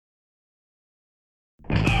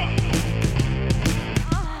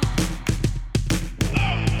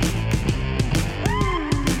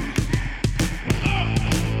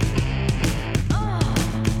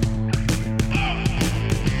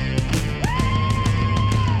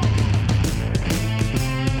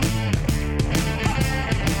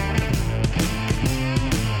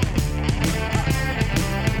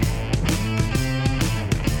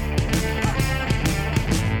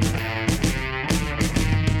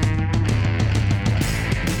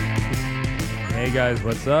Hey guys,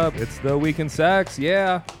 what's up? It's the Week in Sex,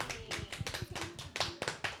 yeah.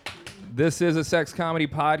 This is a sex comedy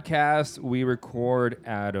podcast. We record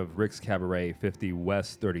out of Rick's Cabaret, 50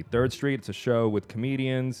 West 33rd Street. It's a show with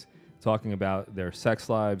comedians talking about their sex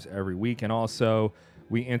lives every week. And also,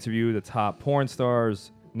 we interview the top porn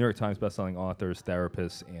stars, New York Times bestselling authors,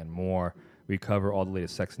 therapists, and more. We cover all the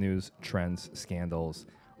latest sex news, trends, scandals,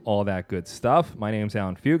 all that good stuff. My name's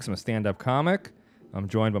Alan Fuchs. I'm a stand-up comic. I'm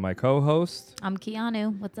joined by my co-host. I'm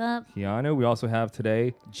Keanu. What's up? Keanu. We also have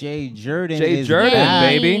today Jay Jordan. Jay Jordan,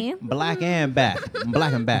 baby. Black and back.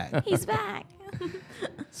 Black and back. He's back.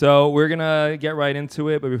 So we're going to get right into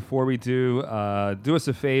it. But before we do us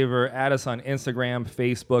a favor. Add us on Instagram,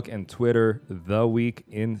 Facebook, and Twitter. The Week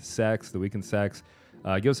in Sex. The Week in Sex.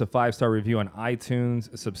 Give us a 5-star review on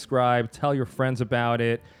iTunes. Subscribe. Tell your friends about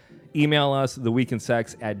it. Email us,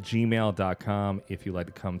 theweekinssex@gmail.com if you'd like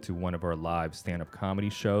to come to one of our live stand-up comedy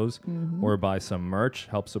shows or buy some merch.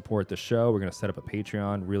 Help support the show. We're going to set up a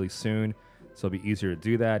Patreon really soon, so it'll be easier to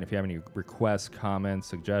do that. And if you have any requests, comments,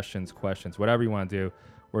 suggestions, questions, whatever you want to do,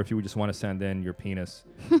 or if you just want to send in your penis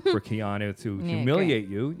for Keanu to humiliate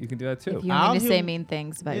you, you can do that too. If you want me to say mean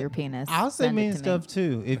things about your penis, I'll say mean stuff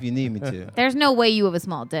too if you need me to. There's no way you have a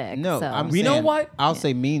small dick. No, so. I'm You know what? I'll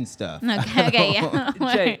say mean stuff. Okay, yeah.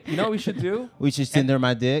 Jay, you know what we should do? We should send her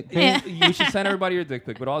my dick. You should send everybody your dick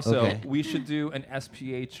pic, but also we should do an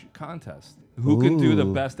SPH contest. Who can do the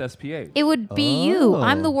best SPH? It would be you.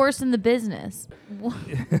 I'm the worst in the business.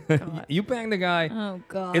 You bang the guy. Oh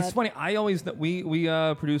God. It's funny. I always we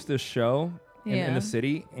produce this show in the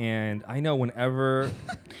city, and I know whenever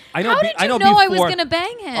I know. How did you know before, I was gonna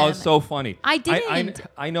bang him? Oh, it's so funny. I didn't.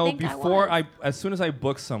 I know think before I as soon as I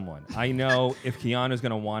book someone, I know if Keanu's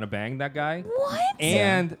gonna want to bang that guy. What?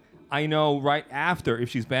 And I know right after if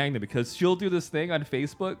she's banged him, because she'll do this thing on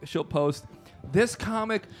Facebook. She'll post, "This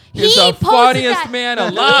comic is the funniest man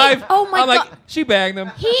alive." Oh my I'm like, God. she banged him.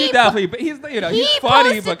 He She definitely. He's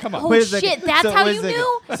funny, but come on. Oh Wait a second. shit! That's So, how wait a you second.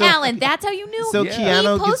 knew, So- Alan. That's how you knew. So Yeah.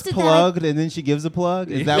 Keanu He gets posted plugged and then she gives a plug?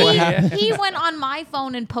 Is that what happened? He went on my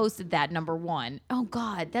phone and posted that, number one. Oh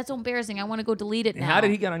God, that's so embarrassing. I want to go delete it now. How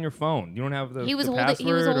did he get on your phone? You don't have the He was the holding. He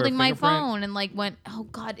was password or holding my fingerprint? phone and like went. Oh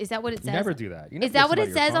God, is that what it says? You never do that. You never Is that put what it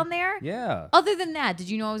somebody says your on there? phone. Yeah. Other than that, did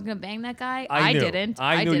you know I was gonna bang that guy? I knew. Didn't.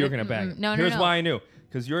 I knew you were didn't. gonna bang. No. Here's why I knew.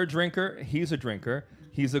 Because you're a drinker. He's a drinker.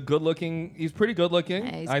 He's a good-looking. He's pretty good-looking.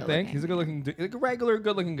 Yeah, he's I think good-looking. he's a good-looking, like a regular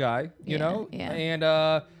good-looking guy. You know. Yeah.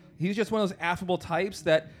 And he's just one of those affable types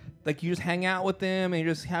that, like, you just hang out with him and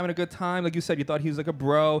you're just having a good time. Like you said, you thought he was like a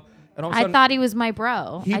bro. And all of a I sudden, thought he was my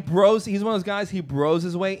bro. He's one of those guys. He bros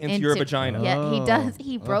his way into your vagina. Yeah, he Oh. does.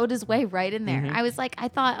 He broed his way right in there. Mm-hmm. I was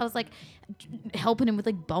like helping him with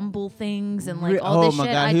like Bumble things and like all Oh this my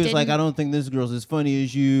shit. God. He was didn't, like, I don't think this girl's as funny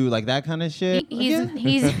as you. Like that kind of shit. He's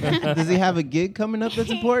Does he have a gig coming up that's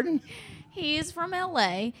important? He's from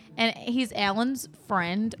LA and he's Alan's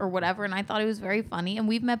friend or whatever, and I thought he was very funny, and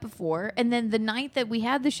we've met before. And then the night that we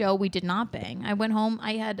had the show, we did not bang. I went home.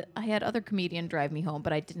 I had other comedian drive me home,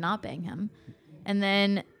 but I did not bang him. And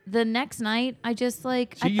then the next night, I just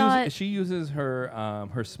like She uses her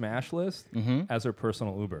smash list as her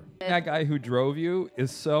personal Uber. That guy who drove you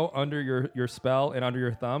is so under your spell and under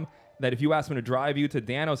your thumb that if you asked him to drive you to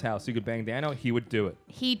Dano's house so you could bang Dano, he would do it.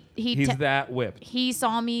 He's that whipped. He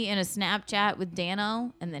saw me in a Snapchat with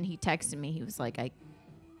Dano, and then he texted me. He was like,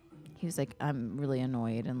 I'm really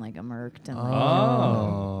annoyed and like I'm irked and like,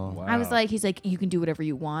 Wow. I was like, he's like, you can do whatever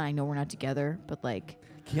you want. I know we're not together, but like.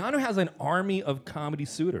 Keanu has an army of comedy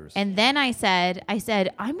suitors. And then I said,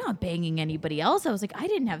 I'm not banging anybody else. I was like, I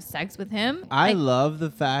didn't have sex with him. I love the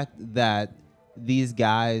fact that these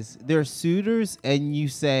guys, they're suitors, and you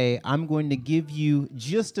say, I'm going to give you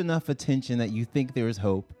just enough attention that you think there is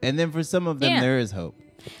hope. And then for some of them, there is hope.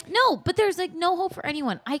 No, but there's like no hope for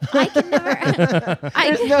anyone. I can never.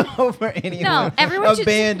 There's no hope for anyone. No, everyone should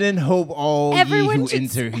abandon hope all ye everyone who should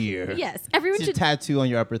enter here. Yes, everyone It's a should. tattoo on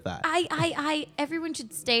your upper thigh. Everyone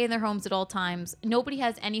should stay in their homes at all times. Nobody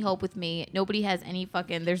has any hope with me. Nobody has any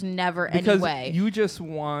fucking. There's never because any way. you just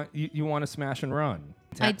want you want to smash and run.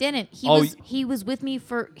 I didn't. He was with me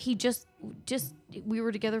for. He just we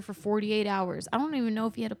were together for 48 hours. I don't even know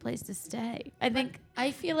if he had a place to stay.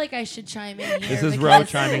 I feel like I should chime in here. This is because- Ro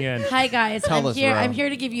chiming in. Hi guys, Tell I'm us, here. Ro. I'm here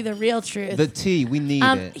to give you the real truth. The tea, we need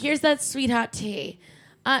it. Here's that sweet hot tea.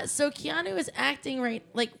 So Keanu is acting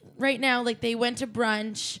right now like they went to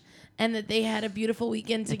brunch and that they had a beautiful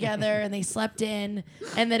weekend together and they slept in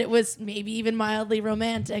and that it was maybe even mildly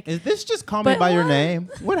romantic. Is this just Call Me But- By Your Name?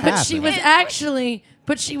 What happened?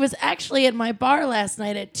 But she was actually at my bar last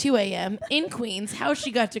night at 2 a.m. in Queens. How she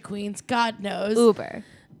got to Queens, God knows. Uber.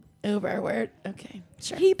 Uber. Where? Okay,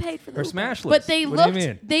 sure. He paid for the Her Uber. smash list. But they what do you looked.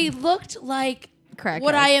 mean? They looked like Crackheads.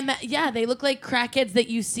 what I am. Yeah, they look like crackheads that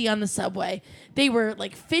you see on the subway. They were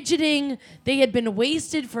like fidgeting. They had been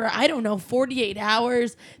wasted for 48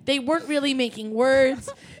 hours. They weren't really making words.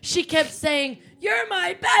 She kept saying, "You're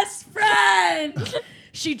my best friend."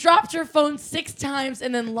 She dropped her phone 6 times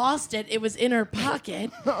and then lost it. It was in her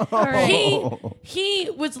pocket. He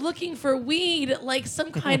was looking for weed like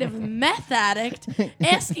some kind of meth addict,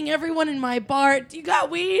 asking everyone in my bar, "Do you got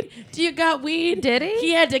weed? Do you got weed?" Did he?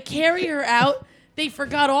 He had to carry her out. They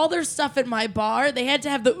forgot all their stuff at my bar. They had to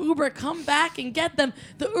have the Uber come back and get them.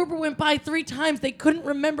 The Uber went by 3 times. They couldn't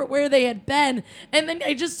remember where they had been. And then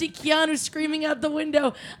I just see Keanu screaming out the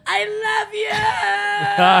window, "I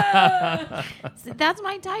love you!" See, that's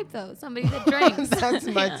my type, though. Somebody that drinks. That's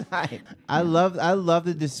my type. I love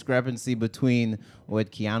the discrepancy between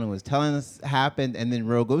what Keanu was telling us happened, and then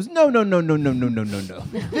Ro goes, no.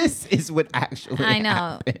 This is what actually I know.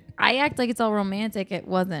 happened. I act like it's all romantic. It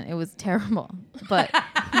wasn't. It was terrible. But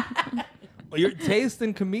Well, your taste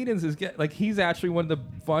in comedians is he's actually one of the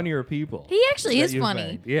funnier people. he actually that is you've funny.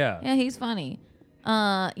 made. Yeah. Yeah, he's funny.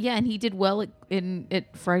 Yeah, and he did well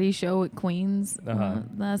at Freddy's show at Queens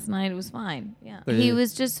last night. It was fine. Yeah, he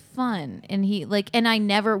was just fun, and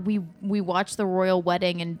we watched the royal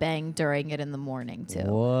wedding and banged during it in the morning too.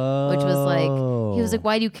 Whoa. Which was like, he was like,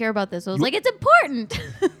 "Why do you care about this?" I was like, "It's important."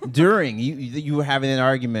 During you were having an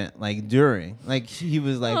argument during he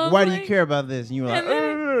was like, I was why do you like- care about this? And you were like, And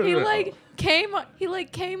then he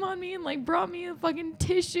came on me and brought me a fucking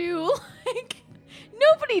tissue.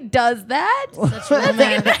 Nobody does that. Such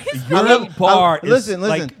romantic. Your bar is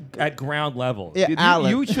listen. at ground level. Yeah, you, Alan.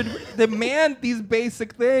 you should demand these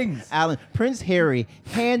basic things. Alan, Prince Harry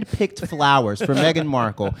hand-picked flowers for Meghan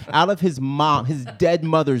Markle out of his dead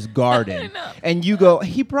mother's garden. And you go,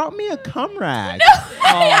 he brought me a cum rag.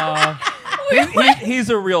 He's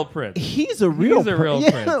a real prince. He's a real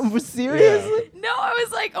prince. Seriously? No, I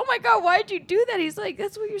was like, "Oh my god, why'd you do that?" He's like,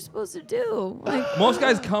 "That's what you're supposed to do." Like, Most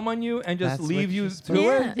guys come on you and just That's leave what you you're to supposed it.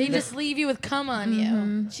 Yeah. They just leave you with cum on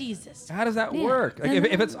you. Jesus. How does that Yeah. work?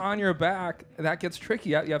 If it's on your back, that gets tricky.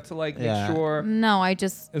 You have to make sure no, I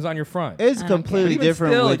just. it's on your front. It's I don't completely care. Even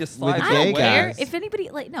different still, it with, just with slides I gay don't care guys. if anybody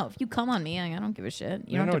if you come on me, I don't give a shit.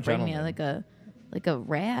 You don't know have to a bring me gentleman. like a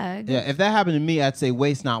rag. Yeah, if that happened to me, I'd say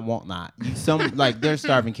waste not, want not. They're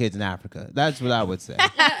starving kids in Africa. That's what I would say.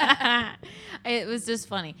 It was just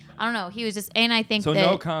funny. I don't know. He was just, and I think So that.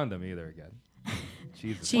 no condom either again.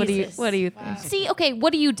 Jesus. What do you think? Wow. See, okay,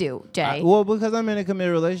 what do you do, Jay? Well, because I'm in a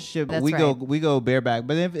committed relationship, That's we right. go bareback.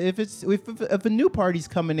 But if a new party's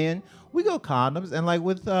coming in, we go condoms. And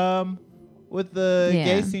with the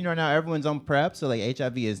gay scene right now, everyone's on PrEP, so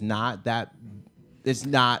HIV is not that. It's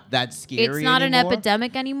not that scary. It's not an anymore.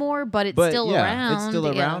 epidemic anymore, but it's still around. It's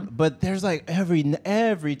still yeah. around. But there's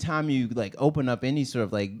every time you open up any sort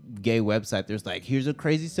of gay website, there's here's a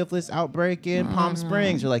crazy syphilis outbreak in Palm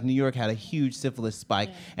Springs, or New York had a huge syphilis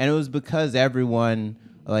spike, and it was because everyone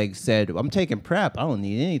said, I'm taking PrEP, I don't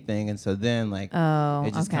need anything, and so then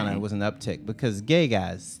it just kind of was an uptick because gay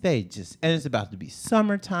guys, and it's about to be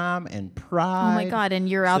summertime and pride. Oh my god! And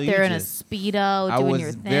you're out So there you in a just- speedo I doing was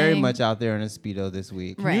your thing. very much out there in a Speedo this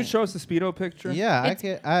week. Right. Can you show us the Speedo picture? Yeah, I It's-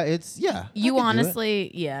 can. It's yeah. I You could do it.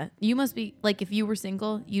 honestly, yeah. You must be if you were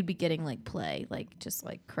single, you'd be getting play just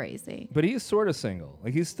crazy. But he's sort of single.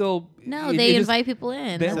 He's still. No, he- they he just- invite people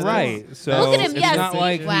in. They, That's right. cool. So Look at him, It's yes. not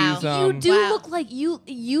like Wow. he's. You do Wow. look like you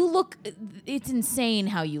look. It's insane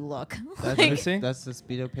how you look. That's, Let me see. that's the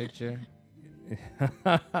Speedo picture.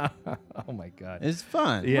 Oh my god. It's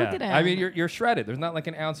fun. Yeah. at I mean, him. you're shredded. There's not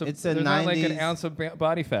an ounce of. It's a there's not an 90s ounce of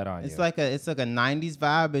body fat on It's you. like a 90s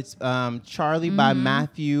vibe. It's Charlie by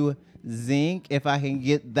Matthew Zink. If I can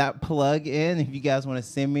get that plug in, if you guys want to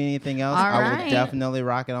send me anything else, All I right. would definitely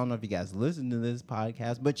rock it. I don't know if you guys listen to this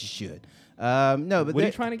podcast, but you should. No, but What are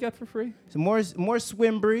you trying to get for free? some more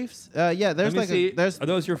swim briefs. Yeah, there's Let me see. there's Are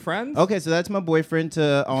those your friends? okay, so that's my boyfriend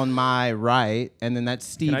on my right, and then that's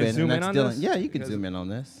Steven, zoom and in that's on Dylan. this? Yeah, you can Because- zoom in on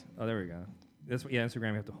this. Oh, there we go. Instagram.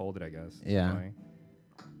 You have to hold it, I guess. Yeah. Funny.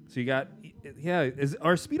 So you got. Yeah.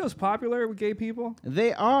 Are Speedos popular with gay people?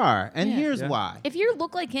 They are, and Yeah. here's Yeah. why. If you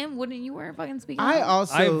look like him, wouldn't you wear a fucking speedo? I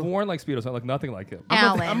also I've worn Speedos. I look nothing like him.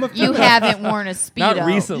 Alan, you haven't worn a speedo. Not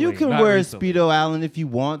recently. you can not wear recently. a Speedo, Alan, if you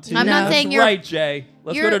want to. I'm not That's saying you're right, Jay.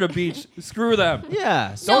 Let's go you're- to the beach. Screw them. Yeah,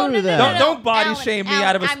 No, so no, do no, that. no, Don't body Alan, shame me Alan,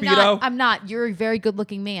 out of a I'm Speedo. not, I'm not. You're a very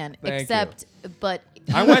good-looking man. Thank but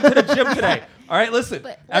I went to the gym today. All right, listen.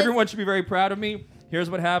 But, like- Everyone should be very proud of me. Here's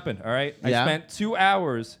what happened, all right? Yeah. I spent 2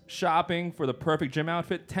 hours shopping for the perfect gym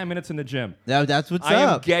outfit, 10 minutes in the gym. That's what's I am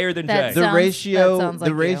up. gayer than That Jay. The sounds- ratio, that sounds like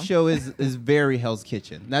the you. ratio is very Hell's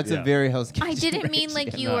Kitchen. That's Yeah. a very Hell's Kitchen. I didn't mean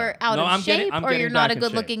like you No. were out No, of I'm getting- shape I'm or getting you're not back a in shape.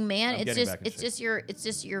 good-looking man. I'm It's getting just back in shape. it's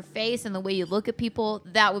just your face and the way you look at people.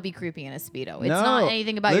 That would be creepy in a speedo. It's No. not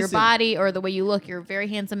anything about your Listen. body or the way you look. You're a very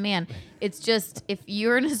handsome man. It's just if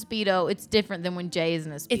you're in a speedo, it's different than when Jay is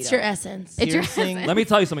in a speedo. It's your essence. It's your Piercing- Let me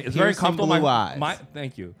tell you something. It's very Piercing comfortable. blue eyes.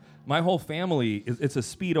 Thank you. My whole family it's a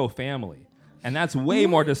Speedo family. And that's way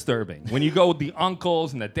more disturbing. When you go with the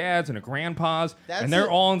uncles and the dads and the grandpas, and they're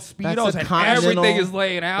all in Speedos and everything is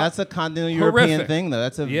laying out. That's a continental European Horrific. thing, though.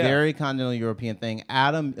 That's a Yeah. very continental European thing.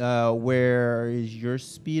 Adam, where is your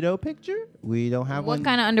Speedo picture? We don't have one. What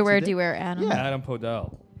kind of underwear today. do you wear, Adam? Yeah. Adam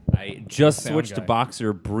Podell. I just Sound Oh, guy. Oh, Oh, Oh, Oh,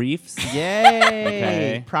 boxer briefs. Yay!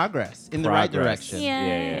 Okay. Progress in the right direction.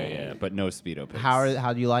 Yeah. But no Speedo pics.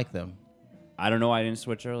 How do you like them? I don't know. I didn't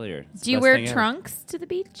switch earlier. It's the Do you best wear thing ever. trunks to the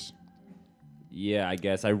beach? Yeah, I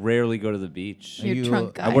guess. I rarely go to the beach. You're You-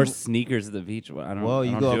 trunk guy. I wear sneakers at the beach. I don't. Whoa, I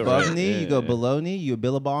you don't go do it above right. knee, Yeah, you go yeah. below knee, you a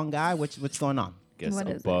Billabong guy. What's going on? Guess What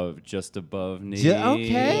is it? above, just above knee.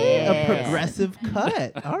 Okay, Yeah. a progressive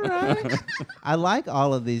cut. All right, I like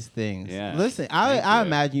all of these things. Yeah. Listen, Thank I you.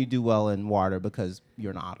 imagine you do well in water because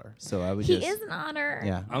you're an otter. So I would He just is an otter.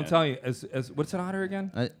 yeah. I'm telling you, as what's an otter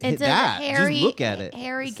again? Hit It's a that. hairy, Just look at it.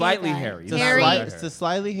 hairy, gay Slightly guy. hairy. It's a, Hairy. it's a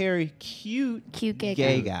slightly hairy, cute Gay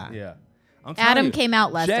gay guy. guy. Yeah. I'm telling Adam you, came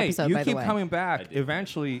out last Jay, episode, you by the keep way. coming back.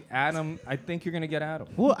 Eventually, Adam, I think you're gonna get Adam.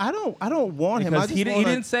 Well, I don't want him. I Because just he wanna-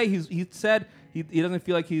 didn't say he said he doesn't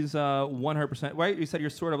feel like he's 100%. Right? You said you're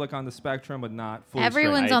sort of like on the spectrum, but not fully.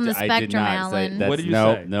 Everyone's straight. on the I did spectrum, not say- Alan. that's- What did you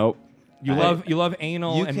nope, say? Nope. You love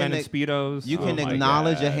anal You and men can in speedos. You can Oh my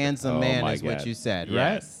acknowledge a God. handsome Oh man, my is what God. you said,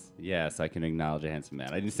 right? Yes. Yes, I can acknowledge a handsome man.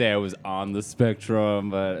 I didn't say I was on the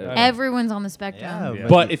spectrum, but Everyone's on the spectrum. Yeah.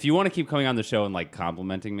 but if you want to keep coming on the show and like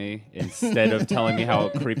complimenting me instead of telling me how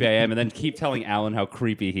creepy I am, and then keep telling Alan how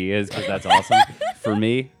creepy he is, because that's awesome for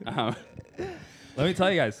me. Let me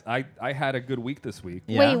tell you guys, I had a good week this week.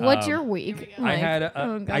 Yeah. Wait, what's your week? I had.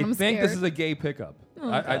 oh God, I I'm think this scared. is a gay pickup.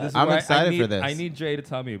 This is I'm why excited I for need, this. I need Jay to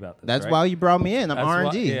tell me about this. That's right? why you brought me in. I'm That's why-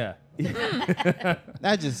 R&D. Yeah.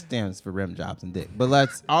 That just stands for rim jobs and dick. But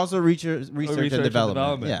let's also research and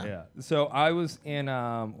development. Yeah. So I was in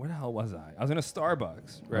where the hell was I? I was in a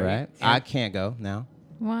Starbucks, right? Right. And- I can't go now.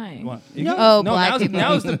 Why? What? Oh, no, black now's, people.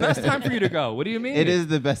 now's the best time for you to go. What do you mean? It is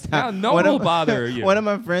the best time. Now no one will bother you. One of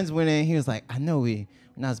my friends went in. He was like, "I know we're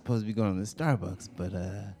not supposed to be going to the Starbucks, but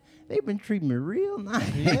they've been treating me real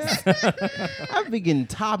nice. I've been getting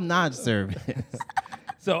top-notch service."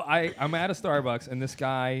 So I'm at a Starbucks, and this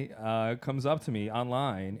guy comes up to me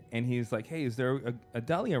online, and he's like, "Hey, is there a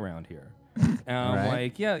deli around here?" And I'm Right.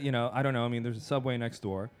 like, "Yeah, I don't know. I mean, there's a Subway next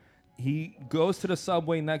door." He goes to the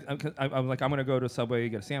Subway next. I'm like, I'm gonna go to Subway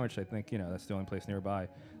get a sandwich. I think that's the only place nearby.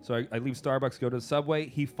 So I leave Starbucks, go to the Subway.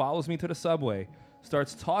 He follows me to the Subway,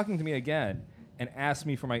 starts talking to me again, and asks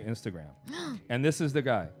me for my Instagram. And this is the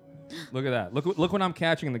guy. Look at that. Look what I'm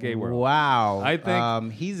catching in the gay world. Wow. I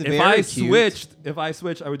think he's if very I cute.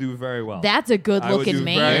 switched, I would do very well. That's a I would good-looking do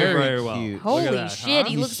man. Very, Very very well. cute. Look Holy at that, shit, huh?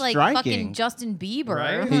 he He's looks like striking. fucking Justin Bieber.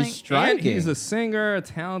 Right? He's Like, striking. And he's a singer, a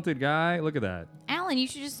talented guy. Look at that. Alan, you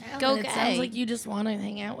should just Alan, go it gay. sounds like you just want to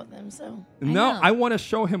hang out with them. So No, know. I want to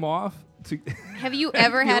show him off. To Have you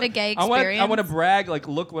ever had a gay experience? I want to brag. Like,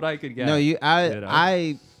 look what I could get. No, You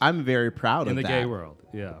know? I'm very proud in of the that. gay world.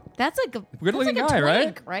 Yeah. That's like a Good-looking that's like guy, a right?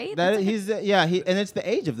 twink, right? That That's like he's and it's the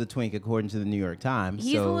age of the twink according to the New York Times.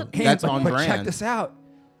 He's a So little- that's But- on but brand. Check this out.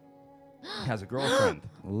 He has a girlfriend.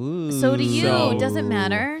 Ooh. So do you. So- Doesn't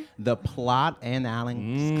matter. The plot and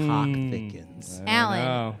Alan's cock thickens.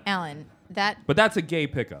 know. Alan, that But that's a gay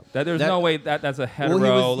pickup. There's That- no way that's a hetero.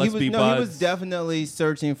 Well, let's be buds. he was definitely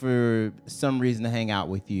searching for some reason to hang out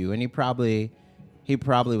with you, and he probably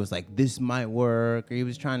was like, "This might work," or he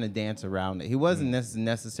was trying to dance around it. He wasn't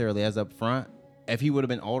necessarily as upfront. If he would have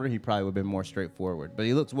been older, he probably would have been more straightforward. But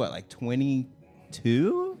he looks like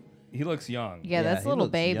 22? He looks young. yeah, that's he a little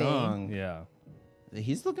looks baby. young. Yeah.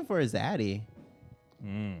 He's looking for his zaddy.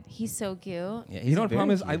 He's so cute. Yeah, You he's know what the very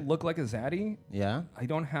problem is? I cute. look like a zaddy. Yeah. I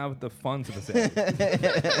don't have the funds of a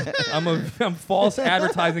zaddy. I'm false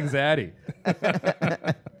advertising zaddy.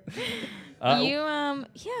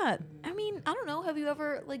 Yeah. I mean, I don't know. Have you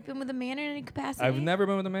ever been with a man in any capacity? I've never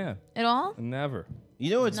been with a man. at all. Never. You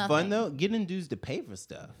know what's Nothing. fun though? Getting dudes to pay for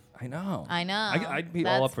stuff. I know. I know. I'd be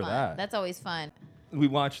That's all up for fun. that. That's always fun. We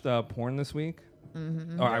watched porn this week.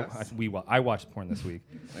 Or I watched porn this week.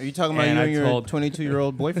 Are you talking about And you I and your told-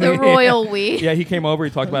 22-year-old The boyfriend? royal we. Yeah, he came over.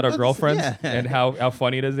 He talked about our girlfriends Yeah. and how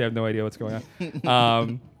funny it is. They have no idea what's going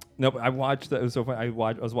on. No, but I watched. It was so funny. I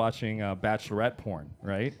was watching Bachelorette porn.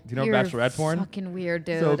 Right? Do you know You're Bachelorette porn? Fucking weird,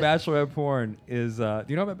 dude. So Bachelorette porn is. Do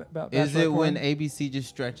you know about Bachelorette Is it porn? when ABC just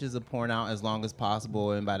stretches a porn out as long as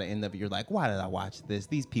possible, and by the end of it, you're like, why did I watch this?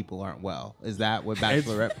 These people aren't well. Is that what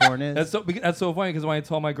Bachelorette porn is? That's so funny because when I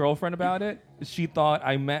told my girlfriend about it, she thought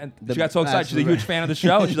I meant. The She got so excited. She's a huge Bachelorette. fan of the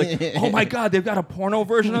show. She's like, "Oh my god, they've got a porno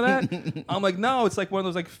version of that." I'm like, "No, it's like one of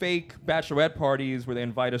those like fake Bachelorette parties where they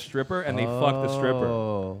invite a stripper and they fuck the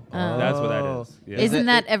stripper." That's what that is. Yeah. Isn't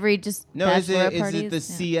that every just No, bachelorette is parties? it the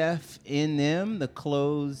CF in them, the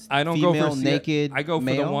closed I don't go female for naked I go for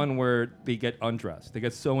male? the one where they get undressed. They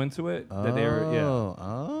get so into it that they're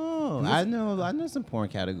I know some porn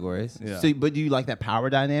categories. Yeah. So, but do you like that power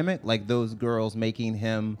dynamic? Like those girls making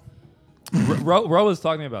him Ro was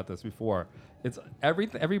talking about this before. It's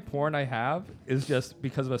every porn I have is just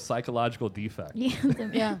because of a psychological defect.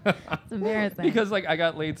 Yeah, it's embarrassing. Because like I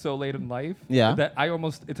got laid so late in life that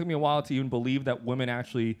it took me a while to even believe that women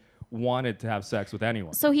actually wanted to have sex with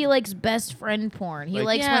anyone. So he likes best friend porn. He Like-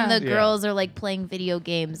 likes Yeah. when the Yeah. girls are like playing video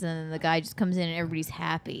games and then the guy just comes in and everybody's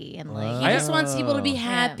happy and like He just wants people to be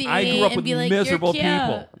happy I grew up and with be like, miserable you're cute.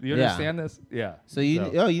 people. You Yeah. understand this? Yeah. So you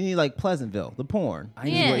need like Pleasantville, the porn. I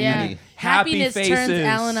need Yeah. what you Yeah. need. Happiness Happy turns faces.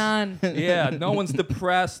 Alan on. Yeah, no one's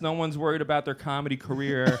depressed. No one's worried about their comedy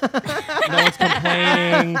career. No one's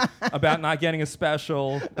complaining about not getting a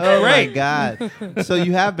special. Oh Great. my God! So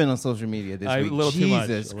you have been on social media this A week. little too much.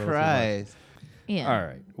 Jesus A little too Christ! yeah. All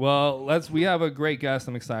right. Well, we have a great guest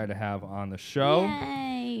I'm excited to have on the show.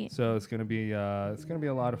 Yay. So it's gonna be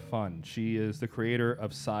a lot of fun. She is the creator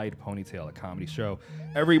of Side Ponytail, a comedy show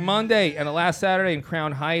every Monday and the last Saturday in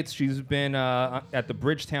Crown Heights. She's been at the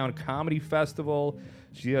Bridgetown Comedy Festival.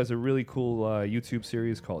 She has a really cool YouTube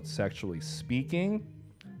series called Sexually Speaking.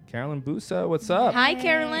 Carolyn Busa, what's up? Hi,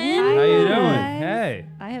 Carolyn. How you doing? guys. Hey.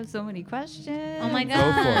 I have so many questions. Oh my Go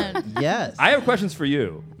for god. Yes. I have questions for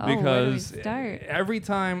you Oh, where do we because start? every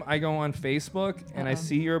time I go on Facebook and I Uh-oh.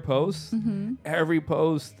 see your posts, every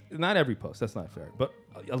post, not every post, that's not fair, but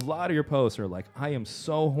a lot of your posts are like, I am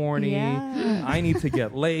so horny, Yeah. I need to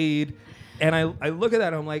get laid. And I look at that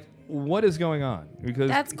and I'm like, what is going on? Because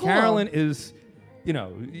That's cool. Carolyn is,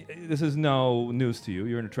 this is no news to you.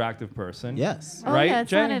 You're an attractive person. Yes. Oh Right, yeah,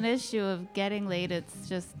 it's Jay? not an issue of getting laid. It's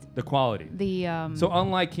just The quality. the So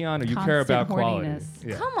unlike Keanu, you care about constant quality. horniness.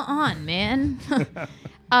 Yeah. Come on, man.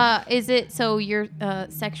 Is it so you're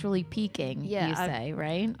sexually peaking, Yeah, you say,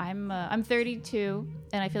 right? I'm 32,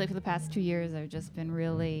 and I feel like for the past 2 years I've just been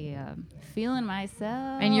really feeling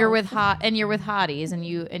myself. And you're with hotties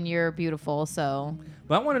and you're beautiful, so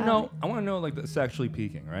But I want to know like the sexually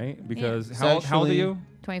peaking, right? Because how old are Sexually- you?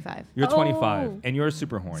 25. You're Oh. 25 and you're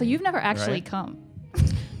super horny. So you've never actually right? come.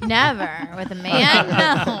 Never with a man.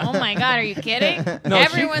 No. Oh my god, are you kidding? No,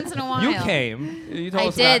 Every she- once in a while. You came. You told I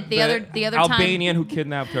us did, about the other time. Albanian who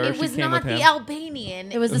kidnapped her. It she was came not with him. the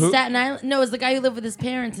Albanian. It was the Who? Staten Island. No, it was the guy who lived with his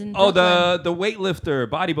parents in Oh, Brooklyn. the weightlifter,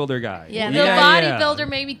 bodybuilder guy. Yeah, the yeah. bodybuilder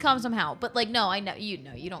made me come somehow, but like no, I know you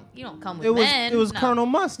don't come with It was men. it was no. Colonel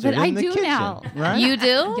Mustard But I in the do kitchen, now. right? You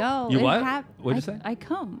do? Yo, You it what? What'd you say? I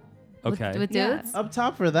come. Okay. with Yeah. dudes. Up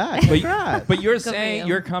top for that. but, Congrats. but you're for saying you.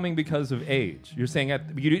 you're coming because of age. You're saying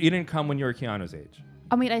you didn't come when you were Keanu's age.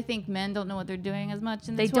 I mean, I think men don't know what they're doing as much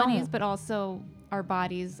in They the 20s, don't. but also our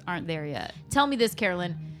bodies aren't there yet. Tell me this,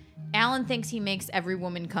 Carolyn. Alan thinks he makes every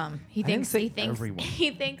woman come. He I didn't thinks say he thinks everyone.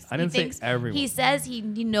 he thinks I didn't he say thinks everyone. he says he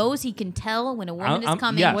knows he can tell when a woman is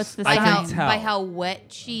coming. Yes, What's the I sign? can tell. By how wet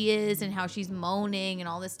she is and how she's moaning and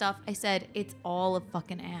all this stuff. I said it's all a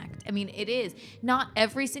fucking act. I mean, it is not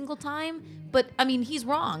every single time, but I mean, he's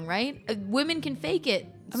wrong, right? Women can fake it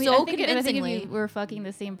I mean, so I think if convincingly. you were fucking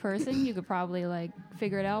the same person, you could probably like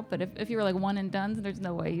figure it out. But if you were like one and done, there's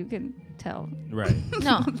no way you can tell. Right.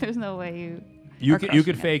 No. There's no way you. You are could crushing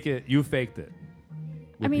it. fake it. You faked it.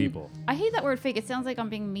 With I mean, people. I hate that word fake. It sounds like I'm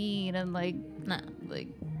being mean and like No.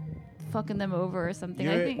 fucking them over or something.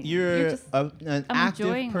 I You're, think you're just. an I'm active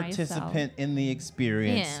enjoying participant myself. in the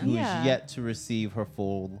experience Yeah. who is Yeah. yet to receive her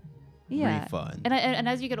full Yeah. refund. And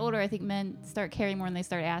as you get older, I think men start caring more and they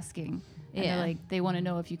start asking. And Yeah. they're like, they want to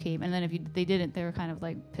know if you came. And then if they didn't, they were kind of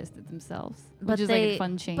like pissed at themselves. But Which is like a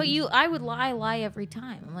fun change. But I would lie every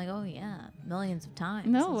time. I'm like, oh yeah, millions of times.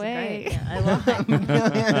 No It's way. great. Yeah, I lie.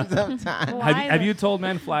 Millions of times. Why Have you the- told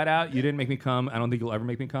men flat out you didn't make me come? I don't think you'll ever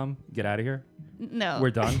make me come. Get out of here. No. We're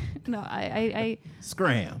done. No, I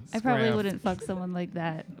Scram. probably Scram. wouldn't fuck someone like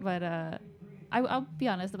that. But I'll be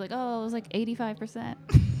honest. I'm like, oh, it was like 85%.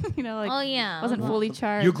 You know, like Oh, yeah. wasn't fully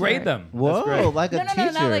charged. You grade or- them. That's Whoa, great. like a No,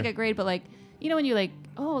 teacher. not like a grade, but like, you know, when you like,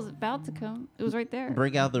 oh, it was about to come. It was right there.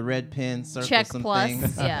 Break out the red pen, circle Check some plus.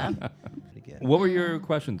 things. Yeah. Pretty good. What were your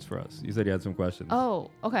questions for us? You said you had some questions. Oh,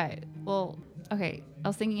 okay. Well, okay. I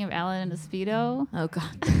was thinking of Alan and a Speedo. Oh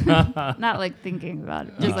God. Not like thinking about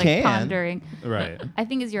it, You just like can. pondering. Right. I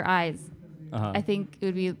think it's your eyes. Uh-huh. I think it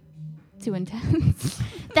would be too intense.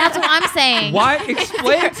 That's what I'm saying. Why?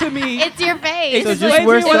 Explain to me. It's your face. So Explain just to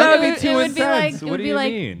wear me why that would sun- be too it would be like, intense. it What would do be you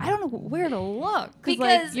like, mean? I don't know where to look.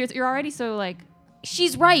 Because- like, you're already so like,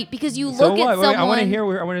 She's right because you So look what? at Wait, someone. I want to hear.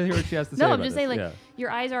 I want to hear what she has to say. no, I'm about just this. saying like, Yeah.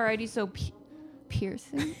 your eyes are already so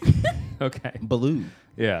piercing Okay. Blue.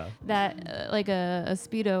 Yeah. that like a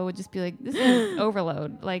Speedo would just be like, this is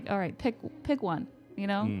overload. Like, all right, pick one, you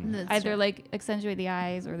know? Mm. Either like accentuate the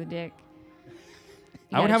eyes or the dick.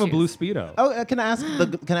 You I would gotta have a blue choose. Speedo. Oh, can I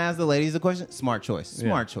ask the ladies a question? Smart choice.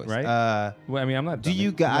 Smart choice. right? Well, I mean, I'm not. Do dummy. you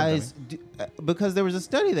I'm not guys? dummy. Because there was a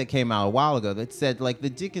study that came out a while ago that said like the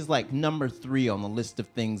dick is like number 3 on the list of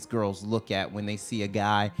things girls look at when they see a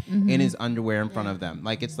guy in his underwear in front of them.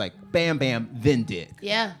 Like it's like bam, bam, then dick.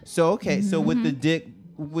 Yeah. So okay, so with the dick,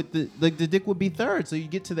 the dick would be 3rd. So you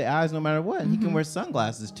get to the eyes no matter what. And he can wear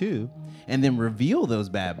sunglasses too, and then reveal those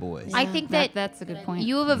bad boys. I think that That's a good point.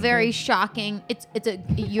 you have a very shocking.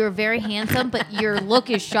 You're very handsome, but your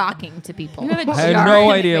look is shocking to people. You have a I have jarring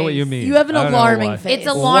no idea what face. you mean. You have an I don't know alarming why. face. It's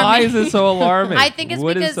alarming. Why is it so alarming? I think it's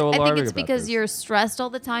What is because so I think alarming it's about because this? you're stressed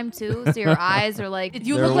all the time too. So your eyes are like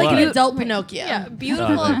You They're look like what? an adult Pinocchio. yeah, Oh,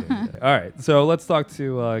 beautiful. all right, so let's talk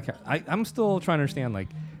to. I'm still trying to understand, like,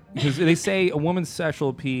 because they say a woman's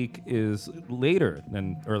sexual peak is later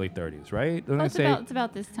than early 30s, right? Doesn't Oh, it say? it's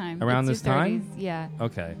about this time. Around It's this your time? 30s, yeah.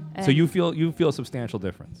 Okay, so And- you feel a substantial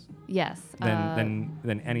difference Yes.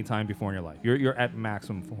 than any time before in your life. You're at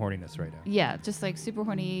maximum horniness right now. Yeah, just like super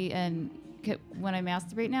horny, and when I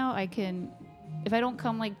masturbate now, I can, if I don't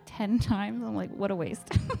come like 10 times, I'm like, what a waste.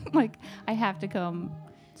 Like, I have to come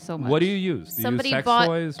so much. What do you use? Do Somebody you use sex bought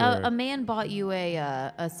toys? a or- man bought you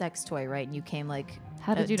a sex toy, right? And you came like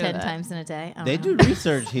How did you know 10 that? times in a day. I They don't do know.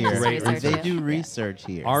 research here. Great research, They yeah. do research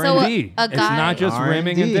here. R&D. a It's guy- not just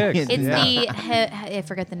rimming and R&D. dicks. It's Yeah. I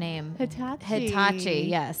forget the name. Hitachi. Hitachi,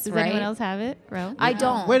 yes, Does right? anyone else have it, Ro? I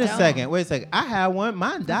don't. Wait a No. second. I had one.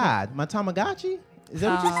 Mine died. My Tamagotchi. Is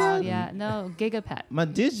that what you said? Yeah, no, Gigapet. My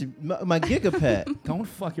Gigapet. Don't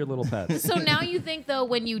fuck your little pets. So now you think though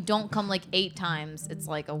when you don't come like 8 times, it's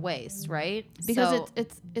like a waste, right? Because So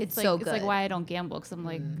it's like so it's like good. why I don't gamble, because I'm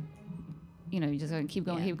like, you know, you just gotta keep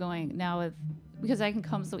going, Yeah. keep going. Now because I can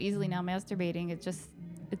come so easily now masturbating,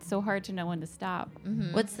 it's so hard to know when to stop.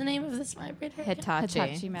 What's the name of this vibrator?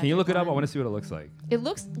 Hitachi. Can you look it up? I want to see what it looks like. It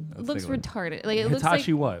looks take a look. retarded. Like it looks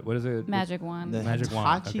Hitachi like what? What is it? magic wand. The Magic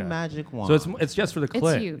wand, Hitachi okay. magic wand. So it's just for the It's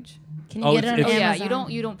clit. huge. Can you Oh, get it on it's- Oh yeah,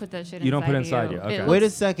 Amazon? you don't put that shit. You don't put it inside inside you, It okay. looks- Wait a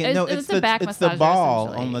second. No, it's it's the back it's the massager, ball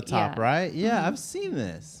essentially. on the top, Yeah. right? Yeah, I've seen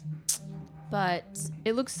this. But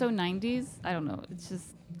It looks so 90s. I don't know. It's just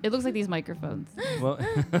it looks like these microphones. Well,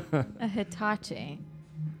 a Hitachi.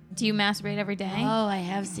 Do you masturbate every day? Oh, I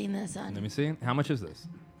have seen this on. let me see. How much is this?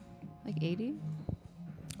 Like 80.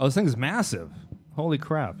 Oh, this thing is massive. Holy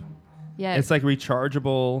crap. Yeah. It's like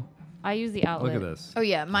rechargeable. I use the outlet. Look at this. Oh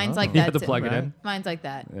yeah, mine's like You that have to too. plug it Right. in. Mine's like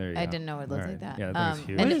that. There you I go. didn't know it looked All like right. that. Yeah, that thing's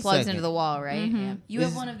huge. And Wait it a plugs second. into the wall, right? Yeah. You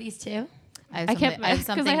have one of these too? I kept I have because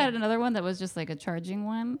I something. had another one that was just like a charging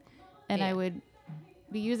one, and Yeah. I would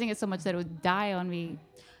be using it so much that it would die on me.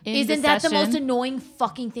 In Isn't that the most session. annoying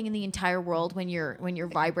fucking thing in the entire world when your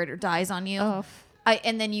vibrator dies on you? Oh,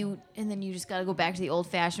 And then you just gotta go back to the old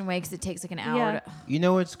fashioned way because it takes like an hour. Yeah. To, You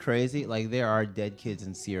know what's crazy? Like there are dead kids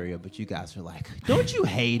in Syria, but you guys are like, don't you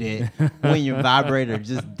hate it when your vibrator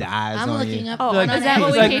just dies I'm on looking you? up. Oh, one is on that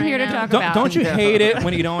what we Amazon came right here to now. talk Don't, about? don't you hate it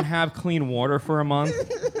when you don't have clean water for a month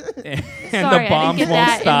and Sorry, the bombs I didn't get won't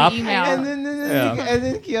that stop? In the email. And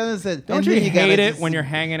then Kiana said, Don't and you then gotta hate it just when you're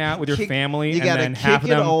hanging out with your kick- family You and gotta then kick half of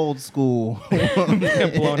it them old school.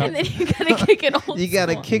 get blown up? and then you gotta kick it old. You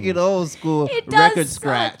gotta school. kick it old school. It does Record suck.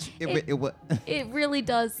 scratch. It really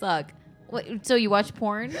does suck. What, so you watch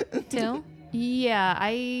porn too? Yeah,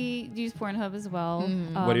 I use Pornhub as well.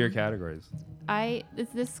 What are your categories?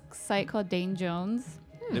 It's this site called Dane Jones.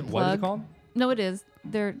 What is it Plug. called? No, it is.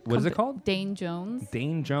 They're What is it called? Dane Jones.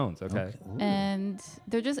 Dane Jones. Okay. And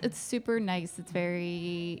it's super nice.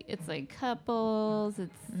 It's like couples.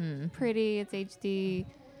 It's pretty. It's HD.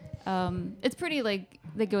 It's pretty like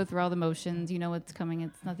they go through all the motions. You know what's coming.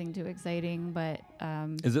 It's nothing too exciting, but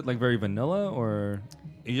Is it like very vanilla or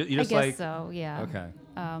you I just guess like so. Yeah. okay?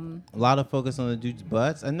 A lot of focus on the dudes'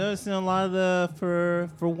 butts. I noticed in a lot of the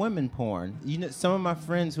for women porn. You know, some of my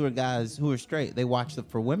friends who are guys who are straight, they watch the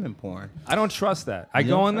for women porn. I don't trust that. I You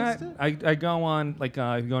go don't on that. trust I go on like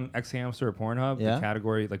if you go on X Hamster or Pornhub, Yeah. the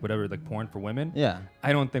category like whatever like porn for women. Yeah.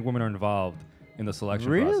 I don't think women are involved. in the selection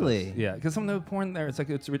Really? process. Yeah, because some of the porn there,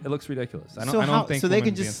 it looks ridiculous. I don't, So I don't think so they women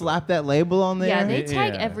can be just into slap that label on there? Yeah, they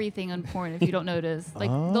tag Yeah. everything on porn if you don't notice. Like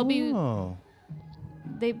they'll be, Oh.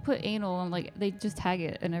 they put anal and like they just tag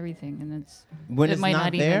it and everything, and When it it's might not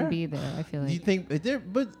not there? even be there. I feel Do you like.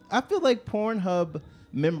 think but I feel like Pornhub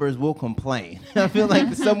members will complain. I feel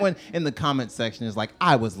like someone in the comment section is like,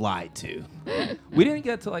 I was lied to. We didn't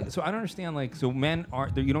get to like, so I don't understand, like, so men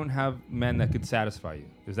aren't, you don't have men that could satisfy you.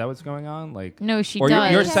 Is that what's going on? Like, No, she or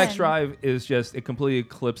does. your sex Can. drive is just, it completely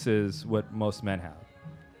eclipses what most men have.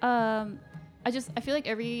 I feel like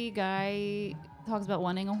every guy talks about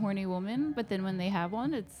wanting a horny woman, but then when they have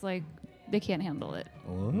one, it's like they can't handle it.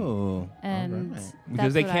 Oh. And alright.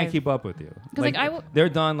 Because they can't keep up with you. 'Cause, like, I w- they're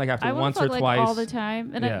done like after I want once to or fuck twice. like all the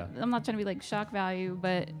time, and Yeah. I'm not trying to be like shock value,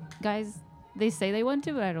 but guys, they say they want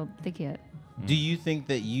to, but they can't. Do you think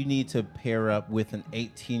that you need to pair up with an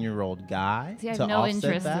 18-year-old guy See, I to have no offset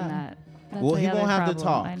interest that? in that. That's Well, the he other won't have to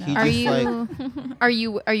problem. talk. I know. He Are just,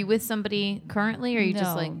 you are you with somebody currently, or are you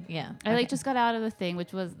just No. like yeah? I like just got out of a thing,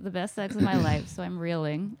 which was the best sex of my life, so I'm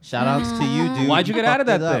reeling. Shout outs to you, dude. Why'd you get out of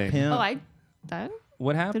Fucked that it up, thing? pimp. Oh, I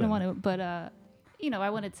What happened? didn't want to, but I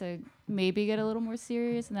wanted to maybe get a little more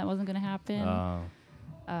serious, and that wasn't gonna happen.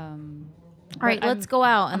 All right, but let's go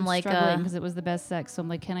out and I'm like because it was the best sex. So I'm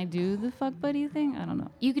like, can I do the fuck buddy thing? I don't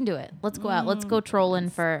know. you can do it. Let's go out. Let's go trolling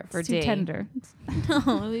for It's D. too tender. No,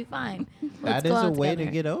 it'll be fine. Let's That is go a out way to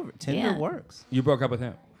together. get over. Tinder Yeah. works. You broke up with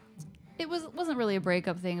him. It wasn't really a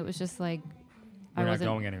breakup thing. It was just like You're not wasn't-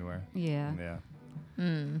 going anywhere. Yeah. Yeah.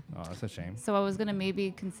 Mm. Oh, that's a shame. So I was gonna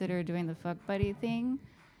maybe consider doing the fuck buddy thing,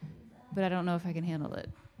 but I don't know if I can handle it.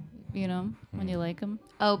 You know, when you like them.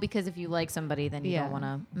 Oh, because if you like somebody, then you Yeah. don't want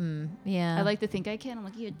to. Yeah. I like to think I can. I'm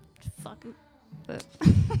like, yeah, fuck it. But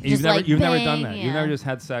You've never like you've never done bang, that. yeah. You've never just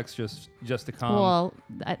had sex just to come. well,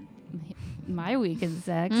 my weekend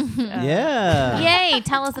sex. Yeah. Yay!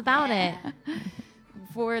 Tell us about it.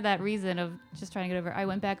 For that reason of just trying to get over, I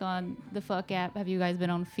went back on the fuck app. Have you guys been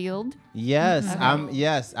on Field? Yes. Okay.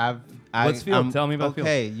 Yes. What's Field? Tell me about Field.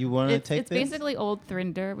 Okay. You want to take It's this? basically old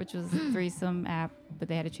Thrinder, which was a threesome app, but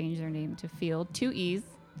they had to change their name to Field. 2 E's.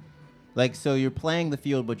 Like, so you're playing the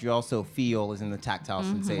field, but you also feel is in the tactile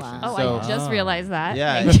sensation. Wow. Oh, So I just realized that.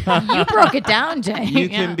 yeah, You broke it down, Jay. you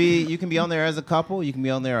Yeah. can be on there as a couple. You can be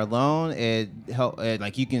on there alone.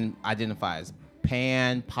 Like you can identify as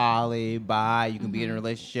pan, poly, bi. You can be in a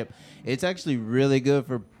relationship. It's actually really good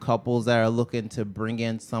for couples that are looking to bring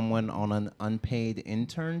in someone on an unpaid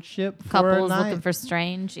internship. For a Couples night. looking for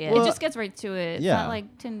strange. Yeah. It just gets right to it. It's Yeah. not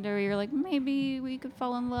like Tinder. You're like, maybe we could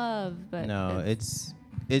fall in love. But No, it's.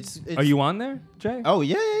 Are you on there, Jay? Oh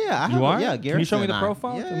yeah. I you have are? Yeah, Can you show me Garrison the and I.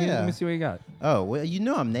 profile? Yeah. Let me see what you got. Oh well, you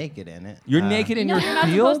know I'm naked in it. You're naked in no, your you're not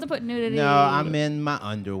field? supposed to put nudity. No, I'm in my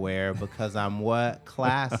underwear because I'm what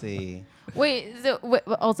classy. Wait. So,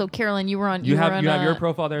 also, Carolyn, you were on. You were have on, you have your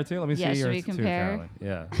profile there too. Let me Yeah, see should yours we too, compare? Carolyn.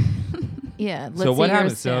 Yeah. Yeah. Let's So see what happened?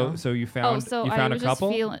 yours So too. so you Oh, found so you I found a was couple?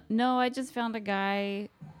 just feeling. No, I just found a guy,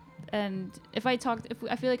 and if I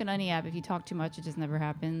feel like on any app, if you talk too much, it just never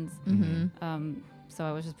happens. So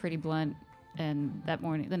I was just pretty blunt. And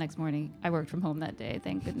the next morning, I worked from home that day,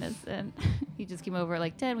 thank goodness. And he just came over at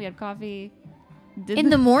like 10. We had coffee. In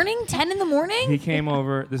the morning, 10 in the morning. He came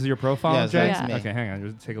over. This is your profile, Yes, Jay? that's me. Okay, hang on.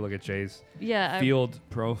 Just take a look at Jay's yeah, field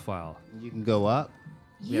profile. You can go up.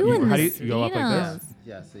 You and How the do you go up like this? Salinas.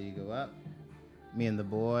 Yeah, so you go up. Me and the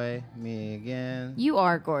boy. Me again. You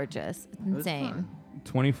are gorgeous. It's was insane.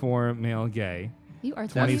 24 male gay. you are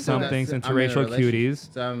 20 20 somethings So I'm in a interracial relationship.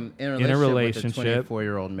 cuties. So I'm in a In a relationship with relationship. a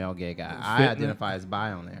 24-year-old male gay guy. I Fitness. identify as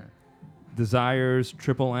bi on there. Desires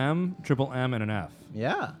triple M, and an F.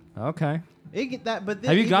 Yeah. Okay. It get that, but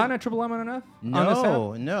Have you gotten a triple M and an F? on this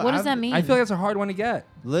app? No. What does that mean? I feel like that's a hard one to get.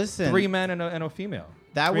 Listen, 3 men and a female.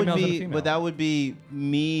 that 3 would males and a be, female. but that would be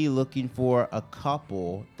me looking for a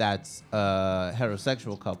couple that's a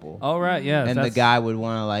heterosexual couple, Oh right, yeah. and the guy would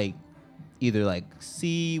want to like either like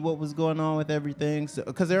see what was going on with everything,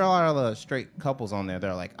 because there are a lot of straight couples on there.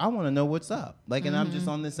 They're like, I want to know what's up, like, and I'm just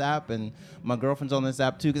on this app, and my girlfriend's on this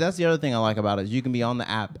app too. Because that's the other thing I like about it is you can be on the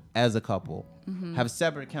app as a couple, have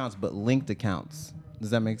separate accounts but linked accounts. Does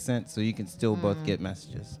that make sense? So you can still both get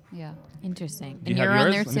messages. Yeah. Interesting. Do you And have you're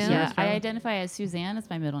on yours? there Let me see too? yours. Yeah, I identify as Suzanne. It's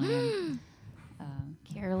my middle name.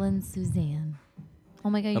 Carolyn Suzanne. Oh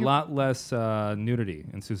my God. a You're, lot less nudity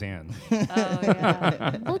in Suzanne. Oh,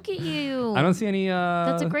 yeah. look at you. I don't see any.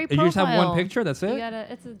 That's a great You just have one profile. picture. That's You it.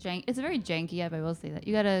 gotta, it's a very janky app, I will say that.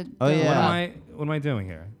 You gotta Oh, go yeah. up. What am I doing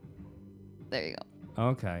here? There you go.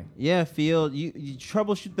 Okay. Yeah, Field, you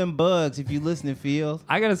troubleshoot them bugs if you listen to Field.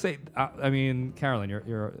 I gotta say, I mean, Carolyn,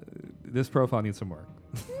 this profile needs some work.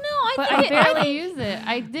 No, I But think I it- barely use it.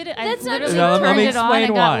 I did it. I That's not literally true. No, let turned me it on explain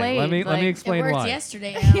and got why. late. Let me It explain worked why.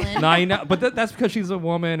 yesterday, Alan. No, I know, but that's because she's a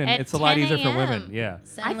woman, and At it's a lot 10 easier for a.m.. women. Yeah. I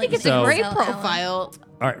Sound think like it's a So- a great Ellen. profile.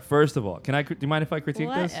 All right. First of all, do you mind if I critique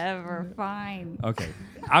this? Whatever, fine. Okay.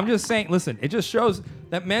 I'm just saying. Listen, it just shows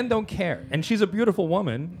that men don't care, and she's a beautiful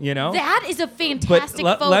woman. You know. That is a But fantastic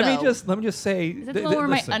photo. let me just say. Is that the one where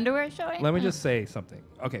my listen, underwear is showing? Let me just say something.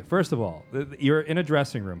 Okay. First of all, you're in a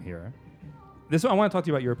dressing room here. This I want to talk to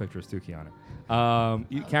you about your pictures too, Kiana.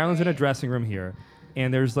 Carolyn's in a dressing room here,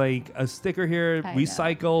 and there's like a sticker here: I know.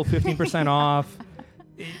 recycle 15% off.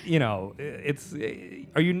 You know, it's.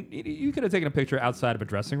 Are you? You could have taken a picture outside of a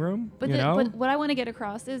dressing room. But, you know. but what I want to get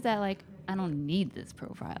across is that like I don't need this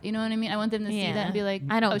profile. You know what I mean? I want them to see that and be like,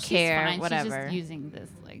 I don't oh, she's care, fine. She's whatever. just using this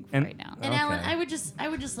like And- right now. And Okay. Alan, I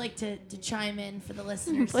would just like to chime in for the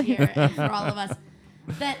listeners Please. here and for all of us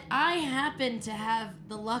that I happen to have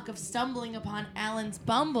the luck of stumbling upon Alan's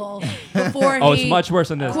Bumble before Oh, he it's much worse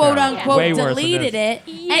than this. quote Carolyn. unquote Way worse than deleted this. it,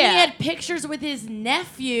 and he Yeah. had pictures with his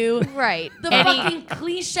nephew. Right. The And he- fucking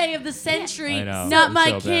cliche of the century. I know. Not It's my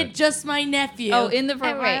so kid, bad. just my nephew. Oh, in the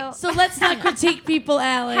profile. so let's not critique people,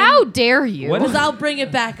 Alan. How dare you? What Because I'll bring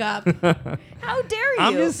it back up. How dare you?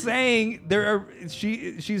 I'm just saying there are.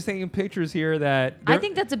 She's taking pictures here that. I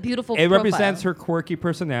think that's a beautiful It profile. represents her quirky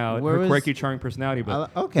personality, Where her was- quirky, charming personality.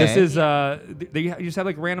 But okay. this is you just have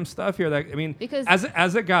like random stuff here. That I mean, Because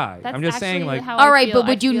as a guy, That's I'm just saying actually like how All I right, feel. but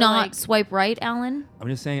would I you feel not like- swipe right, Alan? I'm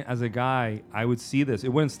just saying as a guy, I would see this. It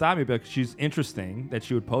wouldn't stop me because she's interesting that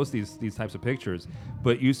she would post these types of pictures.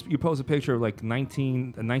 But you post a picture of like a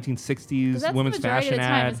 1960s 'Cause that's women's the majority fashion of the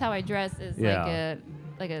time ad. is how I dress is Yeah.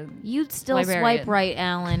 like a You'd still Librarian. swipe right,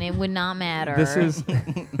 Alan. It would not matter. This is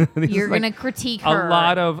this You're is like gonna critique a her.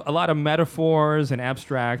 lot of metaphors and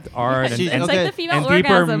abstract art and, She's- and, It's Okay. like the female and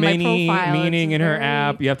deeper orgasm. My meaning profile. meaning It's in her very-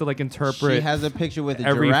 app. You have to like interpret. She has a picture with a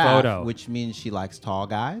every giraffe, photo. which means she likes tall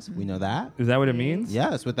guys. We know that. Is that what it means? Yeah,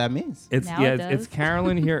 that's what that means. It's Now yeah. it It's does.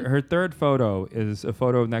 Carolyn here. Her third photo is a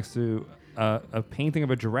photo next to a painting of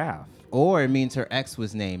a giraffe, Or it means her ex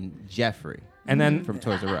was named Jeffrey and then from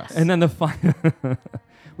Toys R Us. and then the final,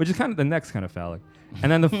 which is kind of the next kind of phallic,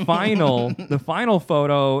 and then the final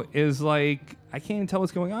photo is like I can't even tell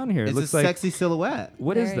what's going on here. It It's a looks like sexy silhouette.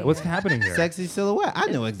 what is There that? you What's go. happening here? Sexy silhouette. I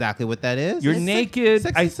know exactly what that is. You're It's naked.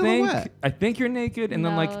 sexy I think. silhouette. I think you're naked, and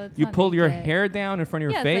then No, like it's you not pull your naked. hair down in front of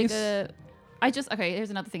your Yeah, face. it's like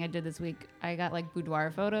here's another thing I did this week. I got like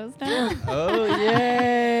boudoir photos now. Oh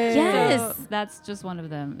yeah. Yes. So that's just one of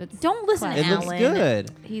them. It's Don't listen to It Alan. looks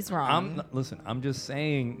good. He's wrong. Listen. I'm just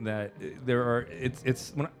saying that there are.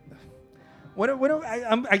 It's when.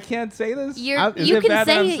 I can't say this. You're- Is you it can bad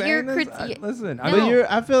that say I'm it, saying you're this? criti- Listen, No.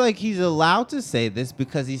 But I feel like he's allowed to say this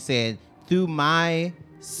because he said through my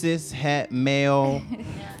cis het male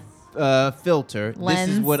filter, this is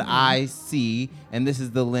Lens. what I see, and this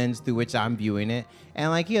is the lens through which I'm viewing it. And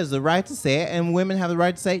like he has the right to say it, and women have the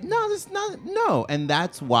right to say, no, this not no. And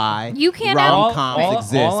that's why You can't rom all coms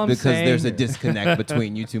exist I'm because there's a saying- disconnect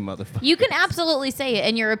between you two motherfuckers. You can absolutely say it,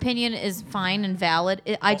 and your opinion is fine and valid.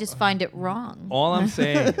 I just find it wrong. all I'm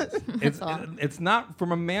saying is all. it's not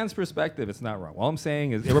from a man's perspective. It's not wrong. All I'm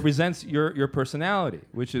saying is it represents your personality,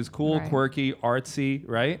 which is cool, Right. quirky, artsy,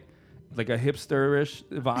 right? Like a hipsterish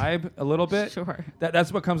vibe, a little bit. Sure.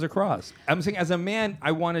 That's what comes across. I'm saying as a man,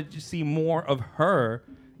 I wanted to see more of her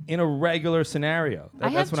in a regular scenario. I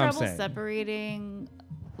That's have what I'm trouble saying. separating.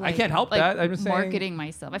 I can't help that. I'm just saying- marketing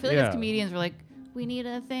myself. I feel like Yeah. as comedians, we're like, we need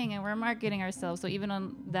a thing, and we're marketing ourselves. So even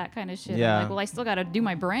on that kind of shit, Yeah. I'm like, well, I still got to do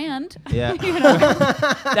my brand. Yeah.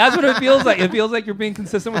 That's what it feels like. It feels like you're being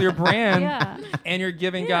consistent with your brand, Yeah. and you're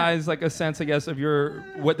giving guys like a sense, I guess, of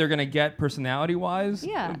what they're gonna get personality wise.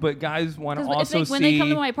 Yeah. But guys want to 'Cause also when they come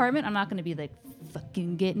see. to my apartment, I'm not gonna be like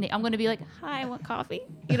fucking getting it. I'm gonna be like, hi, I want coffee.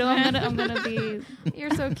 You know, I'm gonna be.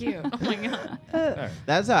 You're so cute. Oh my god.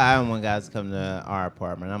 That's how I am when guys come to our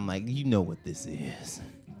apartment. I'm like, you know what this is.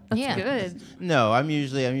 Yeah. Good. No, I'm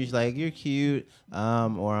usually like, you're cute, or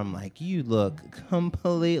I'm like, you look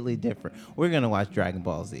completely different. We're gonna watch Dragon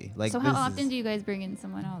Ball Z. Like, So how this often is- do you guys bring in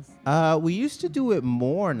someone else? We used to do it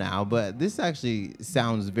more now, but this actually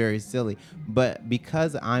sounds very silly. But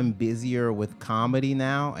because I'm busier with comedy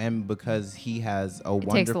now, and because he has a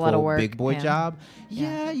takes a lot of wonderful work, big boy yeah. job,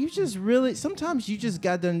 you just really sometimes you just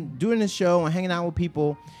got done doing the show and hanging out with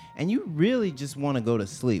people, and you really just want to go to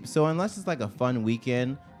sleep. So unless it's like a fun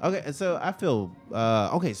weekend, okay. So I feel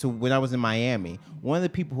okay. So when I was in Miami, one of the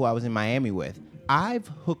people who I was in Miami with, I've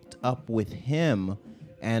hooked up with him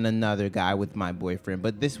and another guy with my boyfriend.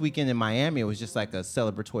 But this weekend in Miami, it was just like a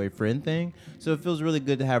celebratory friend thing. So it feels really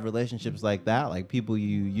good to have relationships like that, like people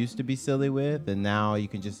you used to be silly with, and now you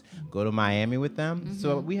can just go to Miami with them. Mm-hmm.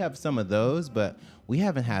 So we have some of those, but we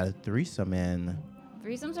haven't had a threesome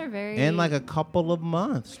Threesomes are very. in like a couple of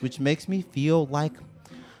months, which makes me feel like,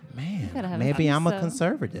 gotta man, have a maybe I'm a threesome.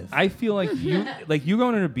 conservative. I feel like you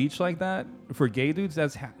going to the beach like that for gay dudes.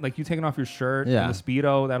 That's like you taking off your shirt, Yeah. and the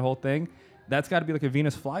Speedo, that whole thing. That's got to be like a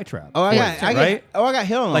Venus flytrap. Oh, I got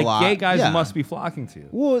hit on a like lot. gay guys Yeah. must be flocking to you.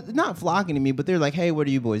 Well, not flocking to me, but they're like, "Hey, what are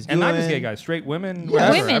you boys doing?" And not just gay guys, straight women, Yeah.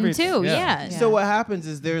 whatever, Women everything. too, yeah. So what happens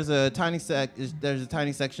is there's a tiny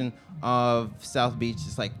section of South Beach.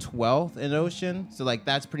 It's like 12th and Ocean. So like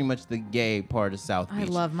that's pretty much the gay part of South I Beach.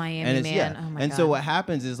 love Miami, and man. Oh my and God. so what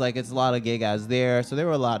happens is like it's a lot of gay guys there. So there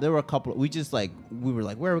were a couple. We were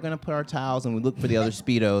like, where are we gonna put our towels? And we looked for the other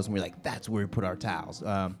Speedos, and we're like, that's where we put our towels.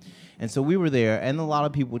 And so we were there, and a lot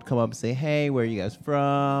of people would come up and say, hey, where are you guys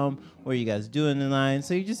from? What are you guys doing tonight? And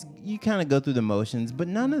so you kind of go through the motions, but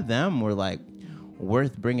none of them were like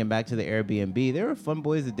worth bringing back to the Airbnb. They were fun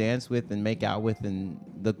boys to dance with and make out with in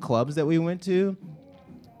the clubs that we went to.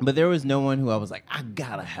 But there was no one who I was like, I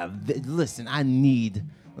gotta have this. Listen, I need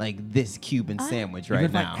like this Cuban sandwich You right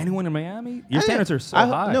could now. find anyone in Miami? Your I standards didn't- are so I,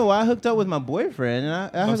 high. No, I hooked up with my boyfriend, and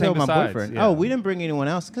I hooked saying up with my besides, boyfriend. yeah. Oh, we didn't bring anyone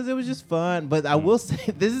else because it was just fun. But I will say,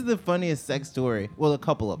 this is the funniest sex story. Well, a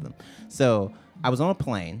couple of them. So I was on a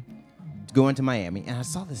plane going to Miami, and I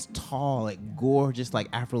saw this tall, like gorgeous, like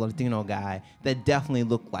Afro-Latino guy that definitely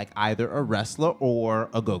looked like either a wrestler or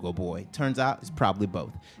a go-go boy. Turns out it's probably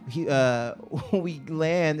both. We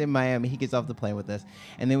land in Miami. He gets off the plane with us,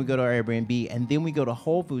 and then we go to our Airbnb, and then we go to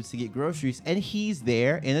Whole Foods to get groceries, and he's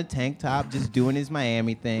there in a tank top just doing his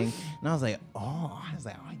Miami thing. And I was like, oh,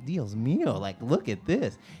 Dios mío, like, look at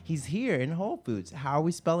this. He's here in Whole Foods. How are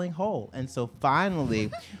we spelling whole? And so finally,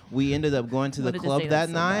 we ended up going to the Wanted to club say that that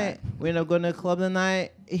so night. bad. We ended up going to the club that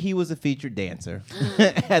night. He was a featured dancer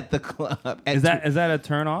at the club. Is that a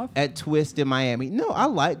turn off? At Twist in Miami? No, I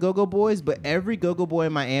like go-go boys, but every go-go boy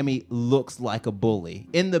in Miami looks like a bully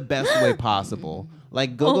in the best way possible.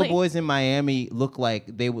 Like go-go Bully. boys in Miami look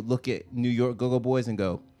like they would look at New York go-go boys and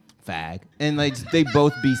go, fag. And like they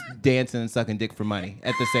both be dancing and sucking dick for money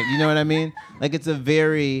at the same, you know what I mean? Like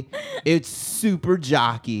it's super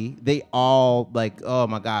jockey. They all like, oh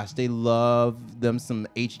my gosh, they love them some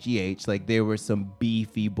HGH. Like they were some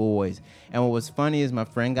beefy boys. And what was funny is my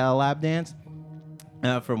friend got a lap dance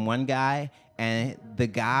from one guy, and the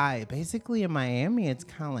guy basically in Miami, it's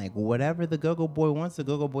kind of like whatever the go-go boy wants, the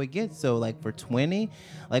go-go boy gets. So like for 20,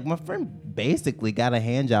 like my friend basically got a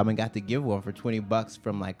hand job and got to give one for $20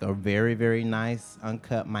 from like a very, very nice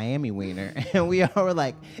uncut Miami wiener. And we all were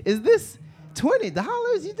like, is this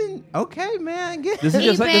 $20? You didn't? Okay, man. This is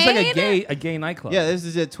just like it's like paid? a gay nightclub. Yeah, this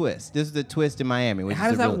is a Twist. This is the Twist in Miami. Which How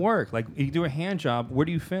is does a that real- work? Like you do a hand job, where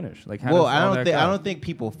do you finish? Like how Well, does I all don't that think go? I don't think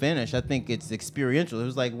people finish. I think it's experiential. It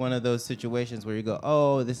was like one of those situations where you go,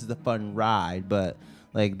 "Oh, this is a fun ride," but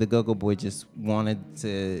like the go-go boy just wanted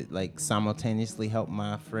to like simultaneously help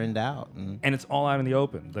my friend out, And it's all out in the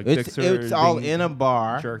open. Like it's all in a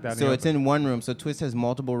bar. jerked out in So the it's open. in one room. So Twist has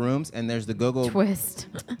multiple rooms, and there's the go-go Twist.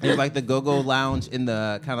 There's like the go-go lounge in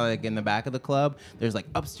the kind of like in the back of the club. There's like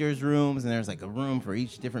upstairs rooms, and there's like a room for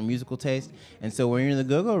each different musical taste. And so when you're in the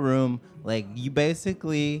go-go room, like you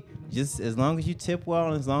basically just, as long as you tip well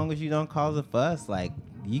and as long as you don't cause a fuss, like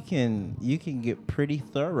you can get pretty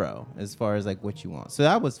thorough as far as like what you want. So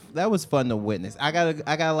that was fun to witness. I got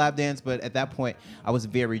a lap dance, but at that point I was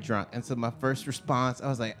very drunk, and so my first response, I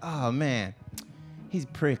was like, oh man, he's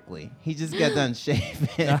prickly. He just got done shaving.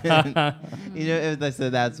 So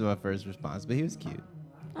that's my first response. But he was cute.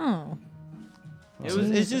 Oh.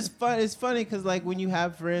 It's just fun. It's funny because like when you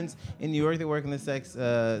have friends in New York that work in the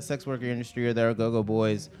sex worker industry or that are go-go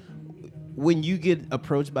boys, when you get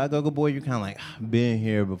approached by a go-go boy, you're kind of like, been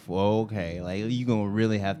here before. Okay, like you gonna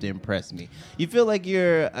really have to impress me. You feel like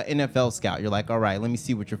you're an NFL scout. You're like, all right, let me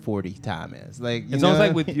see what your 40 time is. Like It's almost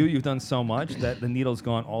like with you, you've done so much that the needle's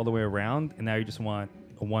gone all the way around, and now you just want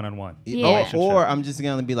a one-on-one. Yeah. Or I'm just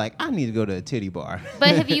gonna be like, I need to go to a titty bar. But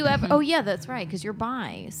have you ever? Oh yeah, that's right. Because you're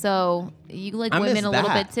bi, so you like I miss women a little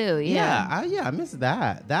that. bit too. Yeah. I miss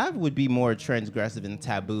that. That would be more transgressive and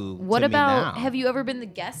taboo. What to me about? now. Have you ever been the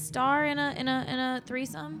guest star in a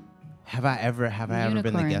threesome? Have I ever been the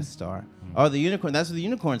Unicorn. guest star? Oh, the unicorn. That's what the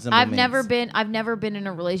unicorn symbol I've means. never been in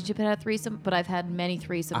a relationship that had a threesome, but I've had many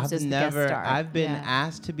threesomes as the guest star. I've been Yeah.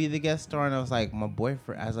 asked to be the guest star, and I was like, my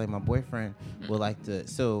boyfriend would like to.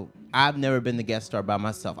 So I've never been the guest star by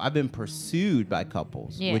myself. I've been pursued by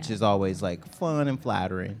couples, Yeah. which is always like fun and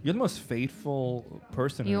flattering. You're the most faithful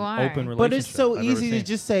person You in are. an open relationship. But it's so I've ever easy to seen.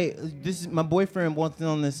 just say, "This is my boyfriend wants in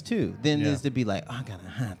on this too." Then Yeah. is to be like, "I gotta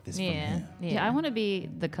hide this from him." Yeah, I want to be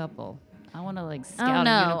the couple. I want to like I scout don't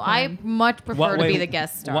know. I much prefer to be the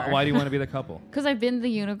guest star. Why do you want to be the couple? because I've been the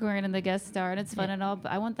unicorn and the guest star, and it's fun and all.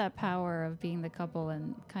 But I want that power of being the couple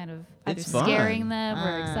and kind of either It's fun. scaring them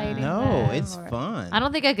or exciting them. No, it's or- fun. I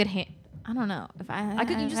don't think I could. I don't know if I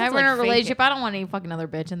could- you if just I have were to, in a like, fake relationship. it. I don't want any fucking other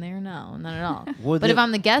bitch in there. No, not at all. Well, but if the-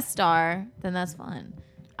 I'm the guest star, then that's fun.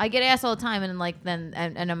 I get asked all the time, and like then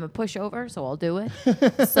and I'm a pushover, so I'll do it.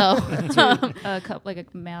 So a couple, like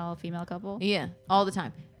a male female couple. yeah, all the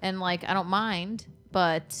time, and like I don't mind,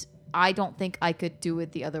 but I don't think I could do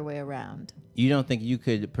it the other way around. You don't think you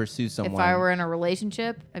could pursue someone? If I were in a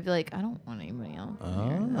relationship, I'd be like, I don't want anybody else. in here. I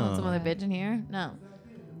don't want some Oh. other bitch in here. No,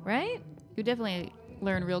 right? You definitely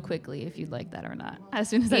learn real quickly if you'd like that or not. As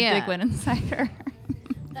soon as that Yeah. dick went inside her.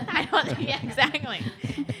 I don't. Yeah, exactly.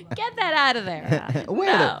 Get that out of there. Wait.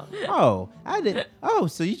 No. Oh, I did. Oh,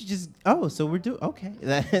 so you just. Oh, so we're doing. Okay,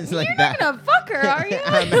 that's like You're that. not gonna fuck her, are you?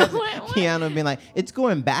 I imagine What? Keanu being like, "It's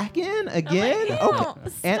going back in again." Ew, Okay.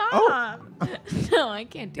 And, oh, stop. No, I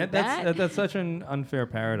can't do that. That's such an unfair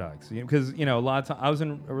paradox because a lot of times I was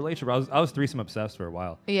in a relationship. I was threesome obsessed for a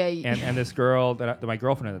while. Yeah, And this girl that my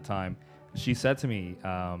girlfriend at the time, she said to me,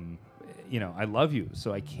 I love you,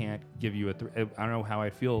 so I can't give you I don't know how I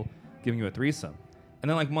feel giving you a threesome. And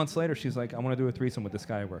then like months later, she's like, I want to do a threesome with this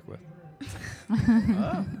guy I work with.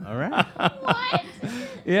 all right. What?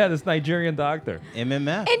 Yeah, this Nigerian doctor.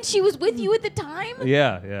 MMF. And she was with you at the time?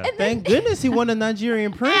 Yeah. And Thank goodness he won a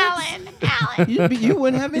Nigerian prince. Alan. You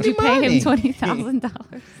wouldn't have any Did you pay money. him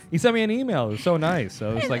 $20,000? He sent me an email. It was so nice.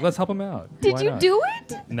 So I was like, let's help him out. Did Why you not? do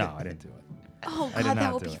it? No, I didn't do it. Oh, I did God, that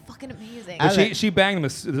not would do be it. fucking amazing. I But like- she banged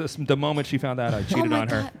him the moment she found out I cheated my on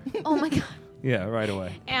her. God. Oh, my God. Yeah, right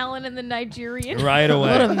away. Alan and the Nigerian. Right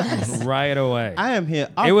away. What a mess. Right away. I am here.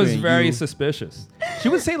 It was offering very you- suspicious. She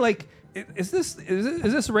would say like, "Is this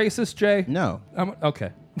racist, Jay?" No.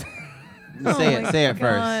 Okay. Say it. Say it God.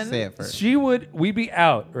 first. Say it first. We'd be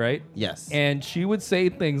out, right? Yes. And she would say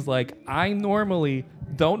things like, "I normally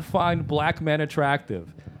don't find black men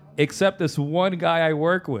attractive, except this one guy I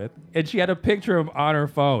work with," and she had a picture of him on her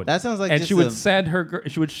phone. That sounds like and just she would a- send her.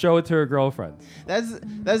 She would show it to her girlfriends. That's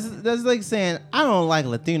like saying I don't like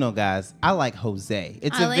Latino guys. I like Jose.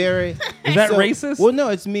 It's I a like- very Is that racist? Well, no,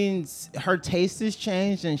 it means her taste has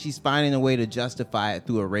changed and she's finding a way to justify it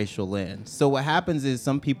through a racial lens. So what happens is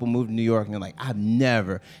some people move to New York and they're like, I've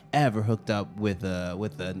never ever hooked up with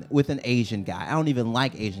an Asian guy. I don't even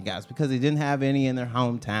like Asian guys because they didn't have any in their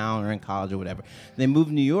hometown or in college or whatever. They move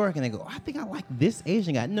to New York and they go, I think I like this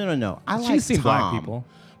Asian guy. No. I like She's seen Tom. black people.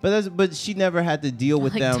 But she never had to deal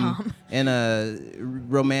with like them Tom. in a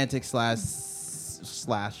romantic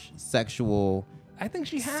slash sexual I think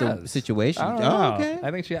she has situation. I don't Oh, know. okay.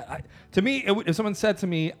 I think she. To me, if someone said to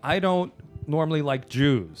me, "I don't normally like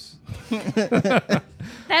Jews,"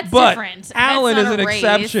 That's but different. Alan That's is not an a race.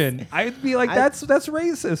 exception, I'd be like, "That's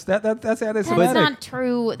racist. That's That's anti-Semitic." not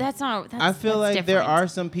true. That's not. That's, I feel that's like there different. are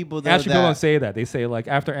some people though Actually, people don't that say that. They say like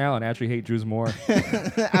after Alan, I actually hate Jews more.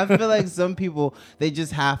 I feel like some people they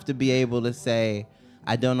just have to be able to say,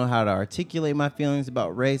 I don't know how to articulate my feelings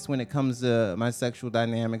about race when it comes to my sexual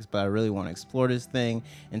dynamics, but I really want to explore this thing.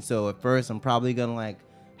 And so at first I'm probably gonna like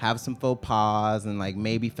have some faux pas and like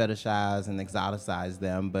maybe fetishize and exoticize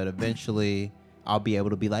them, but eventually I'll be able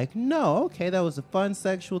to be like, no, okay, that was a fun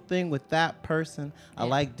sexual thing with that person. I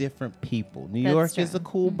like different people. New That's York true. is a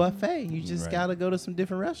cool buffet. You just Right. gotta go to some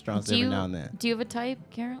different restaurants Do every you, now and then. do you have a type,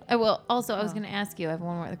 Carol? Well, also, I was going to ask you. I have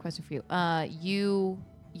one more other question for you.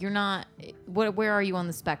 You're not. Where are you on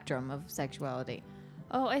the spectrum of sexuality?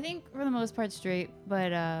 Oh, I think for the most part straight,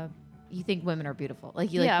 but You think women are beautiful?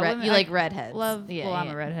 Like you yeah, like women- you I like redheads? love. Yeah, well, I'm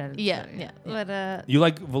yeah. a redhead. Yeah, so, yeah. But You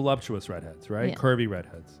like voluptuous redheads, right? Yeah. Curvy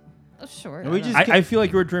redheads. sure. We I just- don't know. I feel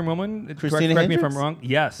like you're a dream woman. Christina correct me if I'm Hendricks? wrong.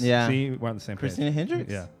 Yes. Yeah. See, we're on the same page. Christina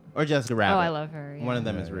Hendricks? Yeah. Or Jessica Rabbit? Oh, I love her. Yeah. One of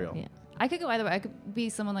them Yeah, is yeah. real. Yeah. I could go either way. I could be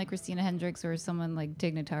someone like Christina Hendricks or someone like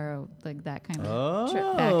Dignataro, like that kind of. trip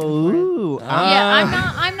back and forth. ooh. Yeah,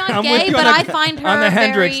 I'm not I'm with gay, you but on the- I find her on the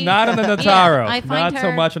Hendricks, very- not on the Yeah, Nataro. I Not find so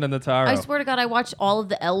her- much on the Nataro. I swear to God, I watched all of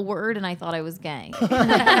the L Word and I thought I was gay.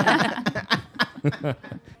 All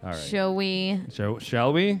right. Shall we?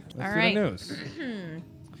 Shall we? Let's All do right. the news.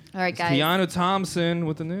 All right, guys. Keanu Thompson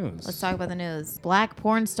with the news. Let's talk about the news. Black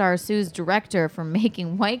porn star sues director for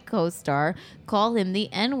making white co-star call him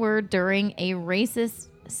the N-word during a racist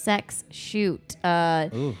sex shoot.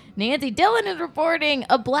 Nancy Dillon is reporting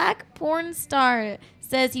a black porn star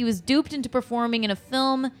says he was duped into performing in a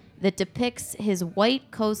film that depicts his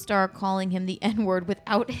white co-star calling him the N-word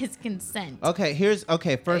without his consent. Okay,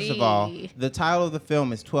 first of all, Hey. the title of the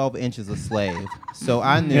film is 12 Inches a Slave. So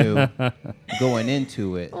I knew going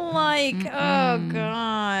into it. Like, oh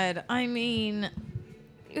God. I mean,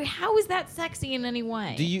 how is that sexy in any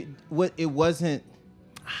way? It wasn't.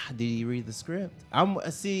 Did you read the script? I'm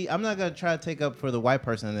not gonna try to take up for the white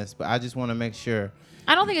person in this, but I just want to make sure.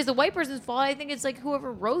 I don't think it's the white person's fault. I think it's like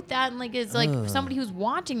whoever wrote that and like it's like somebody who's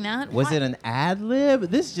watching that. Was it an ad lib?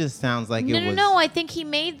 This just sounds like it was. No. I think he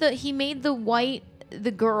made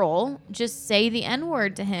the girl just say the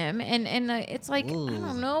N-word to him, and it's like, I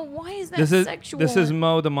don't know, why is that sexual? This is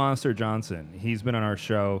Mo the Monster Johnson. He's been on our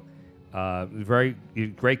show. Very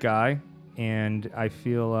great guy, and I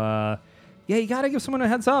feel you got to give someone a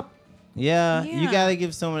heads up. Yeah, you got to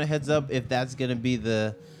give someone a heads up if that's gonna be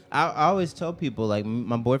the. I always tell people, like,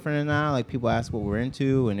 my boyfriend and I, like, people ask what we're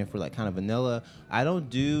into and if we're, like, kind of vanilla. I don't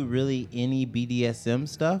do really any BDSM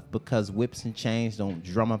stuff because whips and chains don't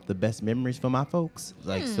drum up the best memories for my folks.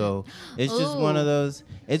 Like, so it's just one of those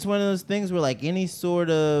things where, like, any sort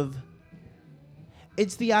of,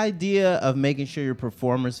 it's the idea of making sure your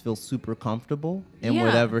performers feel super comfortable in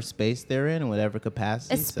whatever space they're in whatever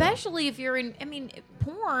capacity. Especially if you're in, I mean,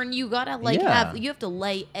 porn, you gotta, like, you have to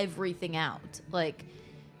lay everything out. Like,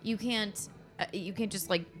 you can't just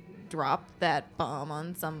like drop that bomb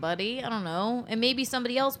on somebody. I don't know, and maybe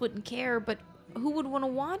somebody else wouldn't care, but who would want to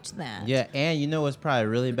watch that? Yeah, and you know what's probably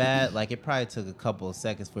really bad? Like, it probably took a couple of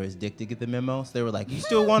seconds for his dick to get the memo. So they were like, "You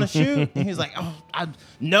still want to shoot?" And he was like, "Oh,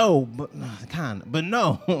 no, but kind of, but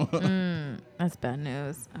no." That's bad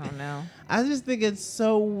news. I don't know. I just think it's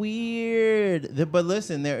so weird. But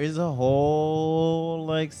listen, there is a whole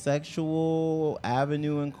like sexual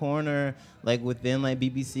avenue and corner, like within like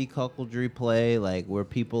BBC cuckoldry play, like where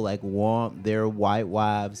people like want their white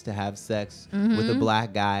wives to have sex with a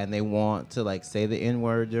black guy, and they want to like say the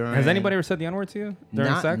N-word during. Has anybody ever said the N-word to you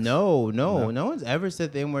during sex? No one's ever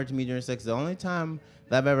said the N-word to me during sex. The only time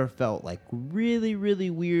that I've ever felt like really,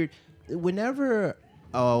 really weird, whenever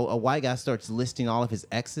a white guy starts listing all of his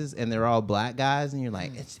exes and they're all black guys, and you're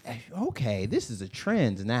like, it's okay, this is a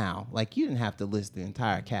trend now. Like, you didn't have to list the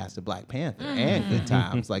entire cast of Black Panther and Good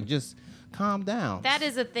Times. Like, just calm down. That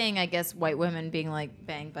is a thing, I guess, white women being like,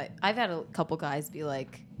 bang. But I've had a couple guys be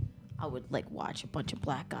like, I would like watch a bunch of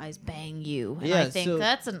black guys bang you. And I think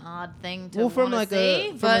that's an odd thing to from like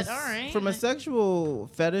see, but all right. From a sexual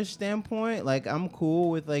fetish standpoint, like, I'm cool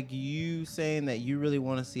with like you saying that you really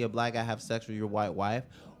want to see a black guy have sex with your white wife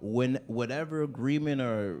when whatever agreement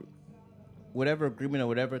or whatever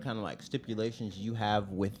kind of like stipulations you have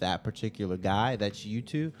with that particular guy, that's you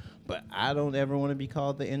two. But I don't ever want to be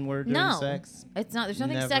called the N-word during sex. It's not. There's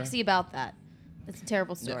nothing sexy about that. It's a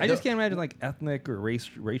terrible story. I just can't imagine like ethnic or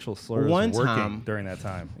racial slurs working during that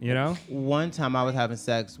time. You know. One time I was having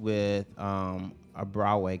sex with a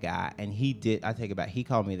Broadway guy, and he take it back. He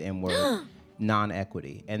called me the N-word,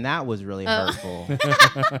 non-equity, and that was really hurtful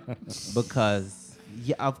because.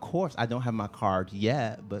 Yeah, of course. I don't have my card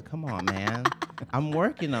yet, but come on, man. I'm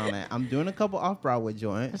working on it. I'm doing a couple off-Broadway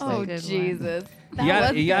joints. Oh, Jesus. You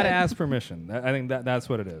got to ask permission. I think that's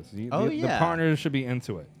what it is. The partners should be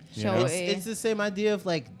into it. It's the same idea of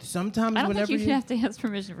like sometimes I don't whenever think you should have to ask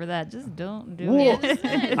permission for that. Just don't do Well,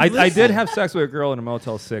 it. I did have sex with a girl in a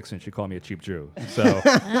Motel 6, and she called me a cheap Jew. So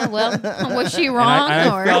well, was she wrong?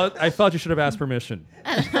 I felt you should have asked permission.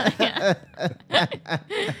 What's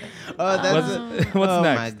next?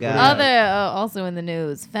 My God. Also in the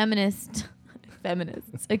news, feminists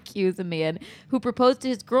accuse a man who proposed to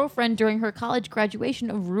his girlfriend during her college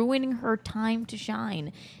graduation of ruining her time to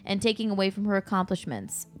shine and taking away from her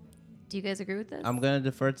accomplishments. Do you guys agree with this? I'm gonna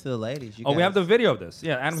defer to the ladies. We have the video of this.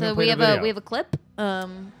 Yeah, Adam's so gonna play we the have video. we have a clip.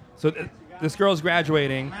 So this girl's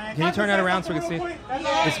graduating. Can you turn that around so we can see?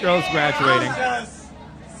 This girl's graduating. I'm just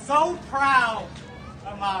so proud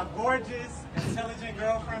of my gorgeous, intelligent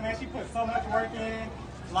girlfriend. Man, she put so much work in.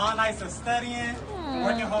 Long nights of studying,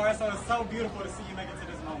 working hard. So it's so beautiful to see you make it to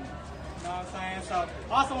this moment. You know what I'm saying? So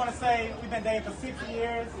I also want to say we've been dating for 6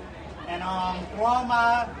 years, and through all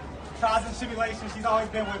my trials and tribulations, she's always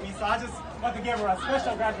been with me. So I just want to give her a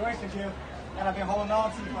special graduation gift, and I've been holding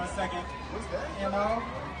on to you for a second. What's that? You know?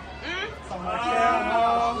 So much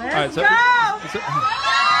Let's go!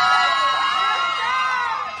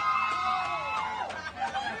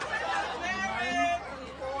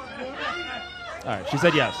 All right, she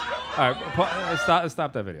said yes. All right,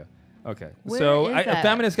 stop that video. Okay, so a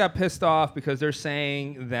feminist got pissed off because they're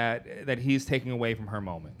saying that he's taking away from her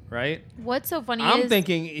moment, right? What's so funny I'm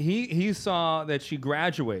thinking he saw that she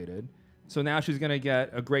graduated, So now she's gonna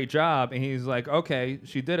get a great job, and he's like, "Okay,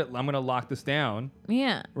 she did it. I'm gonna lock this down."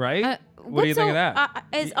 Yeah. Right? What do you think of that?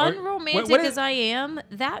 As Or- unromantic what is- as I am,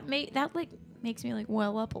 that makes me like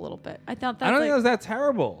well up a little bit. I thought that. I don't think it was that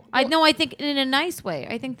terrible. I think in a nice way.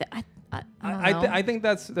 I think that I don't know. I think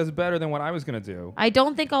that's better than what I was gonna do. I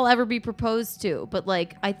don't think I'll ever be proposed to, but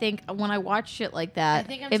like I think when I watch shit like that, I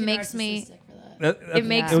think I'm it too makes me. narcissistic for that. It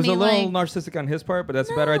makes It was me a little like- narcissistic on his part, but that's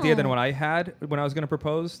a better idea than No. what I had when I was going to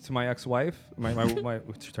propose to my ex-wife. My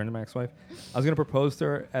she turned to my ex-wife. I was going to propose to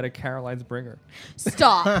her at a Caroline's Bringer.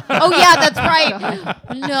 Stop. Oh yeah, that's right.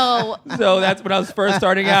 No. So that's when I was first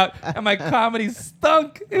starting out, and my comedy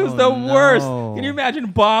stunk. It was Oh, the worst. no. Can you imagine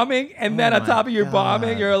bombing, and then Oh on top of your my bombing,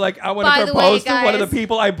 God. you're like, I want By to the way, propose to one of the guys-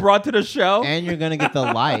 people I brought to the show. And you're gonna get the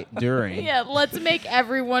light during. Yeah, let's make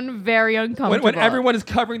everyone very uncomfortable. When everyone is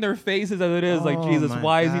covering their faces as it is, like, Oh Jesus, my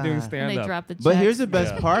why is he doing God. And stand they up? drop the check. But here's the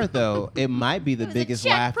best Yeah. part, though. It might be the was a biggest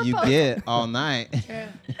check laugh you proposal. get all night.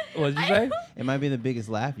 What did you say? It might be the biggest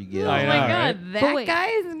laugh you get. Oh all I my know, night. god, right? that But wait. guy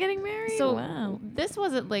is getting married. So wow. this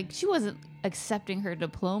wasn't like she wasn't accepting her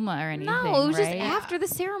diploma or anything. No, it was just right? after the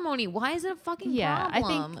ceremony. Why is it a fucking Yeah,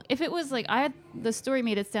 problem? I think if it was like the story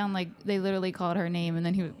made it sound like they literally called her name and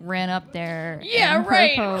then he ran up there. Yeah, and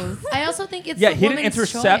right. proposed. I also think it's Yeah, the he didn't woman's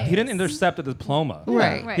intercept. choice. He didn't intercept the diploma.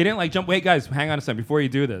 Right. Right. He didn't like jump. Wait, guys, hang on a second. Before you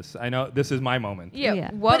do this, I know this is my moment. Yeah.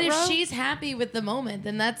 Yeah. What, But if Ro? she's happy with the moment,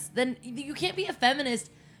 then you can't be a feminist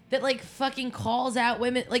that like fucking calls out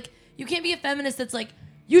women. Like you can't be a feminist that's like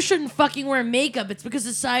you shouldn't fucking wear makeup. It's because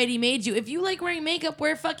society made you. If you like wearing makeup,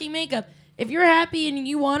 wear fucking makeup. If you're happy and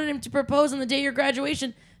you wanted him to propose on the day of your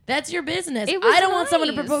graduation, that's your business. It was I don't want someone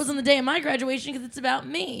to nice. propose on the day of my graduation because it's about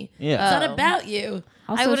me. Yeah. It's Oh. not about you.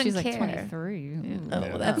 Also, wouldn't she's like care. 23. Oh,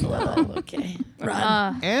 well, that's a little okay.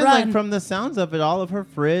 Run. And Run. like from the sounds of it, all of her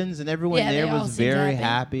friends and everyone Yeah, there they all was seemed very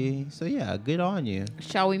happy. happy. So yeah, good on you.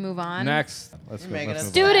 Shall we move on? Next, let's go. Making Let's us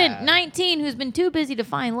move Student Sad. 19 who's been too busy to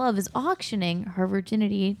find love is auctioning her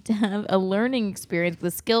virginity to have a learning experience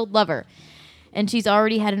with a skilled lover. And she's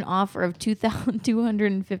already had an offer of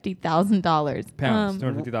 $250,000. on. Pounds,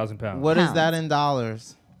 250,000 pounds. What is Pounds. that in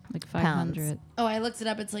dollars? Like 500. Oh, I looked it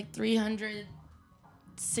up. It's like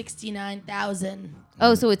 369,000.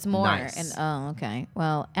 Oh, so it's more. Nice. And okay.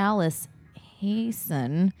 Well, Alice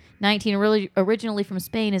Hasten, 19, originally from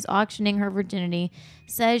Spain, is auctioning her virginity.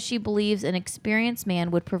 Says she believes an experienced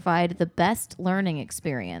man would provide the best learning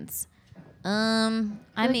experience.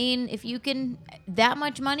 I mean, if you can that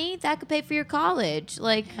much money, that could pay for your college.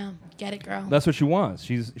 Like, Yeah, get it, girl. That's what she wants.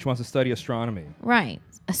 She wants to study astronomy. right?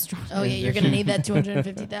 Astronomy. Oh yeah, you're gonna need that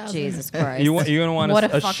 250,000. Jesus Christ. You're gonna want What a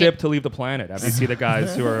fucking- ship to leave the planet after you see the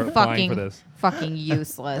guys who are applying for this. Fucking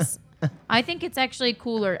useless. I think it's actually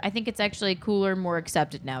cooler. I think it's actually cooler, more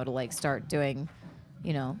accepted now to like start doing,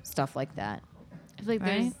 stuff like that. I feel like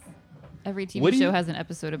Right? there's every TV What do show you- has an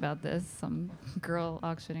episode about this. Some girl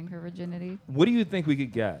auctioning her virginity. What do you think we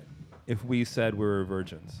could get if we said we were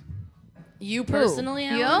virgins? You personally,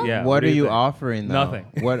 You? Alan? Yeah. What do are you think? offering though? Nothing.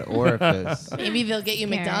 What orifice? Maybe they'll get you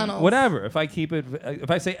Karen. McDonald's. Whatever. If I keep it, if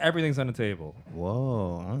I say everything's on the table,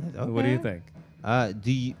 Whoa. Okay. what do you think?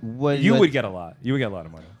 Do you what You would get a lot. You would get a lot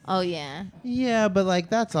of money. Oh yeah. Yeah, but like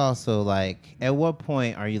that's also like at what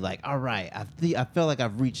point are you like, all right, I feel like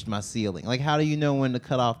I've reached my ceiling. Like how do you know when to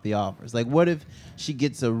cut off the offers? Like what if she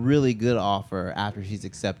gets a really good offer after she's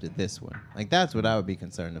accepted this one? Like that's what I would be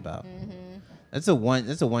concerned about. That's a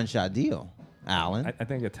one shot deal, Alan. I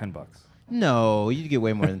think at $10. No, you get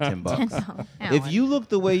way more than $10. Alan. If you look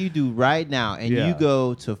the way you do right now and Yeah. you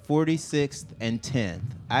go to 46th and 10th,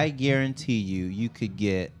 I guarantee you could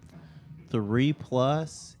get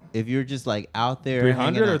 3+ if you're just like out there.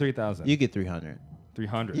 300 hanging or out. 3,000? You get 300.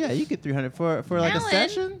 300. Yeah, you get 300 for like a Alan,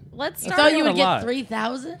 session. Let's I start. thought you a would get lot.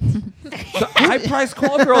 3,000. So high price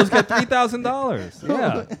call girls get $3,000.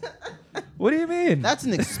 Yeah. What do you mean? That's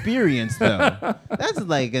an experience, though. That's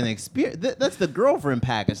like an experience. That's the girlfriend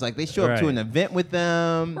package. Like they show up to Right. an event with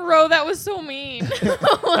them. Ro, that was so mean.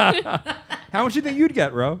 How much do you think you'd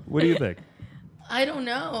get, Ro? What do you think? I don't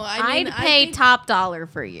know. I mean, I'd pay think- top dollar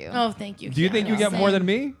for you. Oh, thank you. Do you think you Kiana. get more than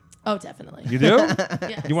me? Oh, definitely. You do?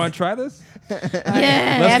 Yes. You want to try this?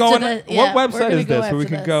 Yeah. Let's go on. after the- yeah, What we're website gonna is go this where we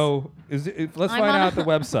after can this. go? Let's find out the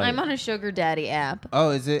website. I'm on a sugar daddy app.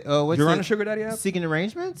 Oh, is it? Oh, what's You're it? on a sugar daddy app? Seeking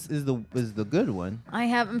arrangements is the good one.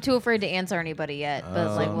 I'm too afraid to answer anybody yet,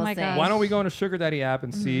 but like Oh. we'll my see. gosh. Why don't we go on a sugar daddy app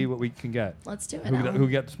and see what we can get? Let's do it. Who, Alan. who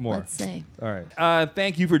gets more? Let's see. All right.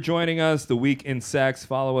 Thank you for joining us, The Week in Sex.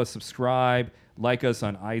 Follow us, subscribe. Like us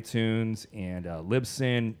on iTunes and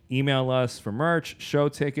Libsyn. Email us for merch, show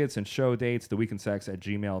tickets, and show dates,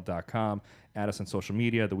 theweekendsex@gmail.com. Add us on social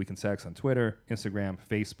media, The Week in Sex on Twitter, Instagram,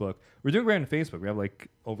 Facebook. We're doing great on Facebook. We have like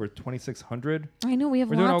over 2,600. I know we have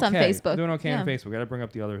We're doing lots okay. on Facebook. We're doing okay on Facebook. We got to bring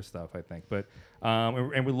up the other stuff, I think. But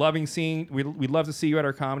and we're loving seeing. We'd love to see you at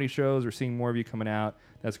our comedy shows. We're seeing more of you coming out.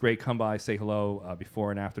 That's great. Come by, say hello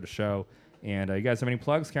before and after the show. And you guys have any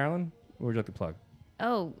plugs, Carolyn? What would you like to plug?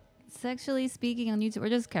 Oh, Sexually Speaking on YouTube or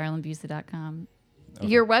just CarolynBusa.com. Okay.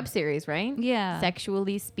 Your web series, right? Yeah.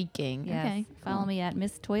 Sexually Speaking. Yes. Okay. Follow me at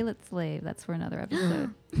Miss Toilet Slave. That's for another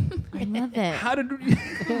episode. I love it. How did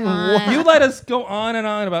on. you let us go on and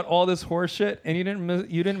on about all this horse shit, and you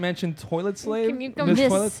didn't mention Toilet Slave? Can you go Miss Miss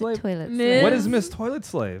Toilet Slave? Toilet Miss- Slave. What is Miss Toilet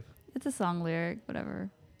Slave? It's a song lyric, whatever.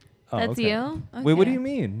 Oh, That's okay. you? Wait, what do Okay. you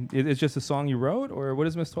mean? It's just a song you wrote, or what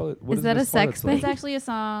is Miss Toilet? What Is that Miss a Toilet sex Slave? It's actually a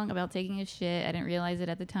song about taking a shit. I didn't realize it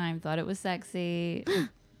at the time. Thought it was sexy.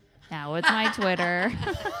 Now it's my Twitter.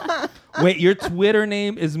 Wait, your Twitter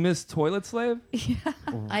name is Miss Toilet Slave?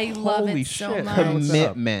 I love Holy it so shit. much. What's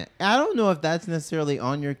up? Commitment. I don't know if that's necessarily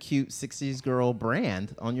on your cute 60s girl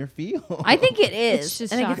brand on your field. I think it is. It's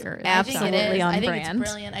just I think shocker. it's I think it absolutely is. on I think brand. it's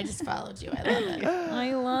brilliant. I just followed you. I love it.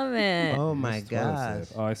 I love it. Oh my Miss Toilet gosh.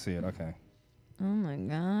 Slave. Oh, I see it. Okay. Oh my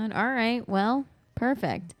God. All right. Well,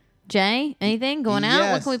 perfect. Jay, anything going out? What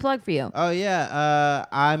Yes. can we plug for you? Oh yeah,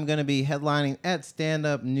 I'm gonna be headlining at Stand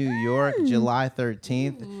Up New York, July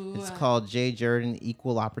 13th. It's called Jay Jordan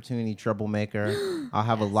Equal Opportunity Troublemaker. I'll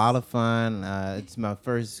have a lot of fun. It's my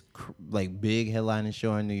first big headlining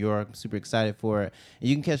show in New York. I'm super excited for it. And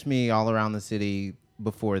you can catch me all around the city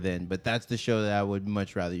before then, but that's the show that I would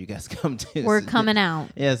much rather you guys come to. We're coming out.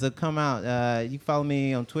 Yeah, so come out. You can follow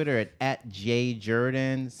me on Twitter at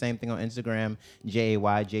JJordan. Same thing on Instagram,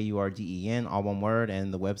 JAYJURDEN, all one word.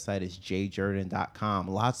 And the website is jjordan.com.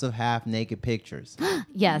 Lots of half-naked pictures.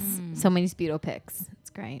 Yes. So many Speedo pics. It's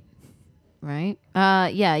great. Right?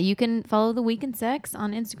 Yeah, you can follow The Week in Sex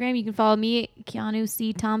on Instagram. You can follow me, Keanu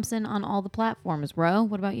C. Thompson, on all the platforms. Ro,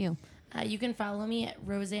 what about you? You can follow me at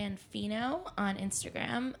Roseanne Fino on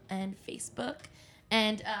Instagram and Facebook.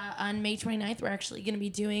 And on May 29th, we're actually going to be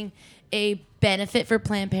doing a benefit for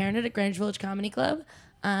Planned Parenthood at Greenwich Village Comedy Club.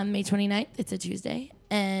 May 29th, it's a Tuesday.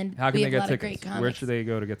 And How can we they have a get lot of great tickets? comics. Where should they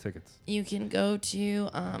go to get tickets? You can go to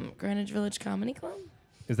Greenwich Village Comedy Club.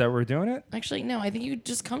 Is that where we're doing it? Actually, no, I think you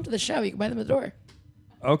just come to the show. You can buy them at the door.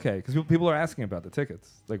 Okay, because people are asking about the tickets.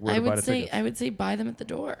 Like where to buy the tickets. I would say buy them at the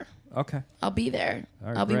door. Okay. I'll be there. All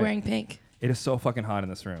right, I'll be great. wearing pink. It is so fucking hot in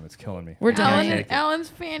this room. It's killing me. We're done. I can't take it. Alan's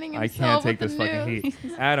fanning I himself can't take with this the fucking news.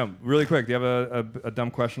 heat. Adam, really quick, do you have a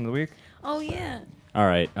dumb question of the week? Oh, yeah. All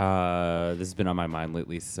right. This has been on my mind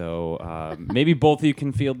lately, so maybe both of you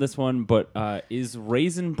can field this one. But is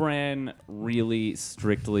Raisin Bran really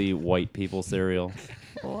strictly white people cereal?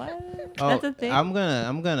 What? Oh, That's a thing? I'm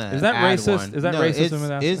gonna. Is that add racist? one. Is that no, racism in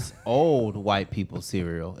that? It's old white people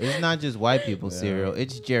cereal. It's not just white people cereal.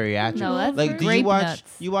 It's geriatric. No, that's like, do you grape watch? nuts.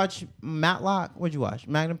 You watch Matlock? What'd you watch?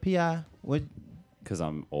 Magnum PI? What? Because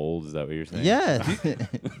I'm old. Is that what you're saying? Yes.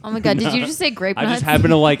 Oh, my God. Did you just say grape I nuts? just happen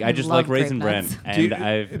to like. I just love like Raisin grape Bran,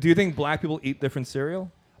 nuts. and Do you think black people eat different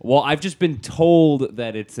cereal? Well, I've just been told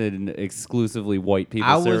that it's an exclusively white people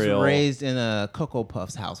I was cereal. raised in a Cocoa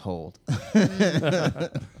Puffs household.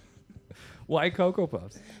 Why Cocoa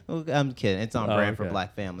Puffs? I'm kidding. It's on Oh, brand for okay.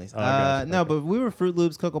 black families. Oh, gotcha. No, Okay. but we were Fruit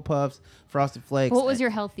Loops, Cocoa Puffs, Frosted Flakes. What was your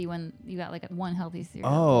healthy when you got like one healthy cereal?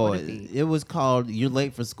 Oh, What would it be? it was called "You're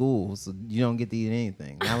Late for School, so you don't get to eat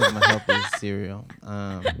anything." That was my healthiest cereal.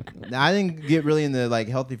 I didn't get really into like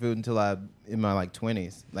healthy food until in my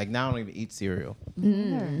 20s. Like now, I don't even eat cereal.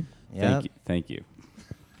 Mm. Yeah. Thank you.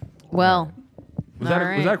 Well, Was all that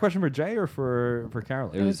right. a question for Jay or for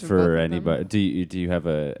Carolyn? It was for both for of them. anybody. Do you have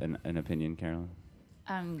an opinion, Carolyn?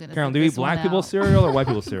 I'm gonna. Carolyn, sit do you eat this one black people's out. cereal or white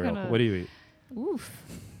people's cereal? gonna- What do you eat? Oof.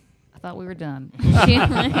 I thought we were done.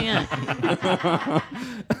 Yeah.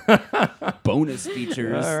 Bonus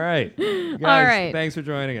features. All right. Guys, All right. Thanks for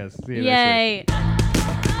joining us. See you next week. Yay.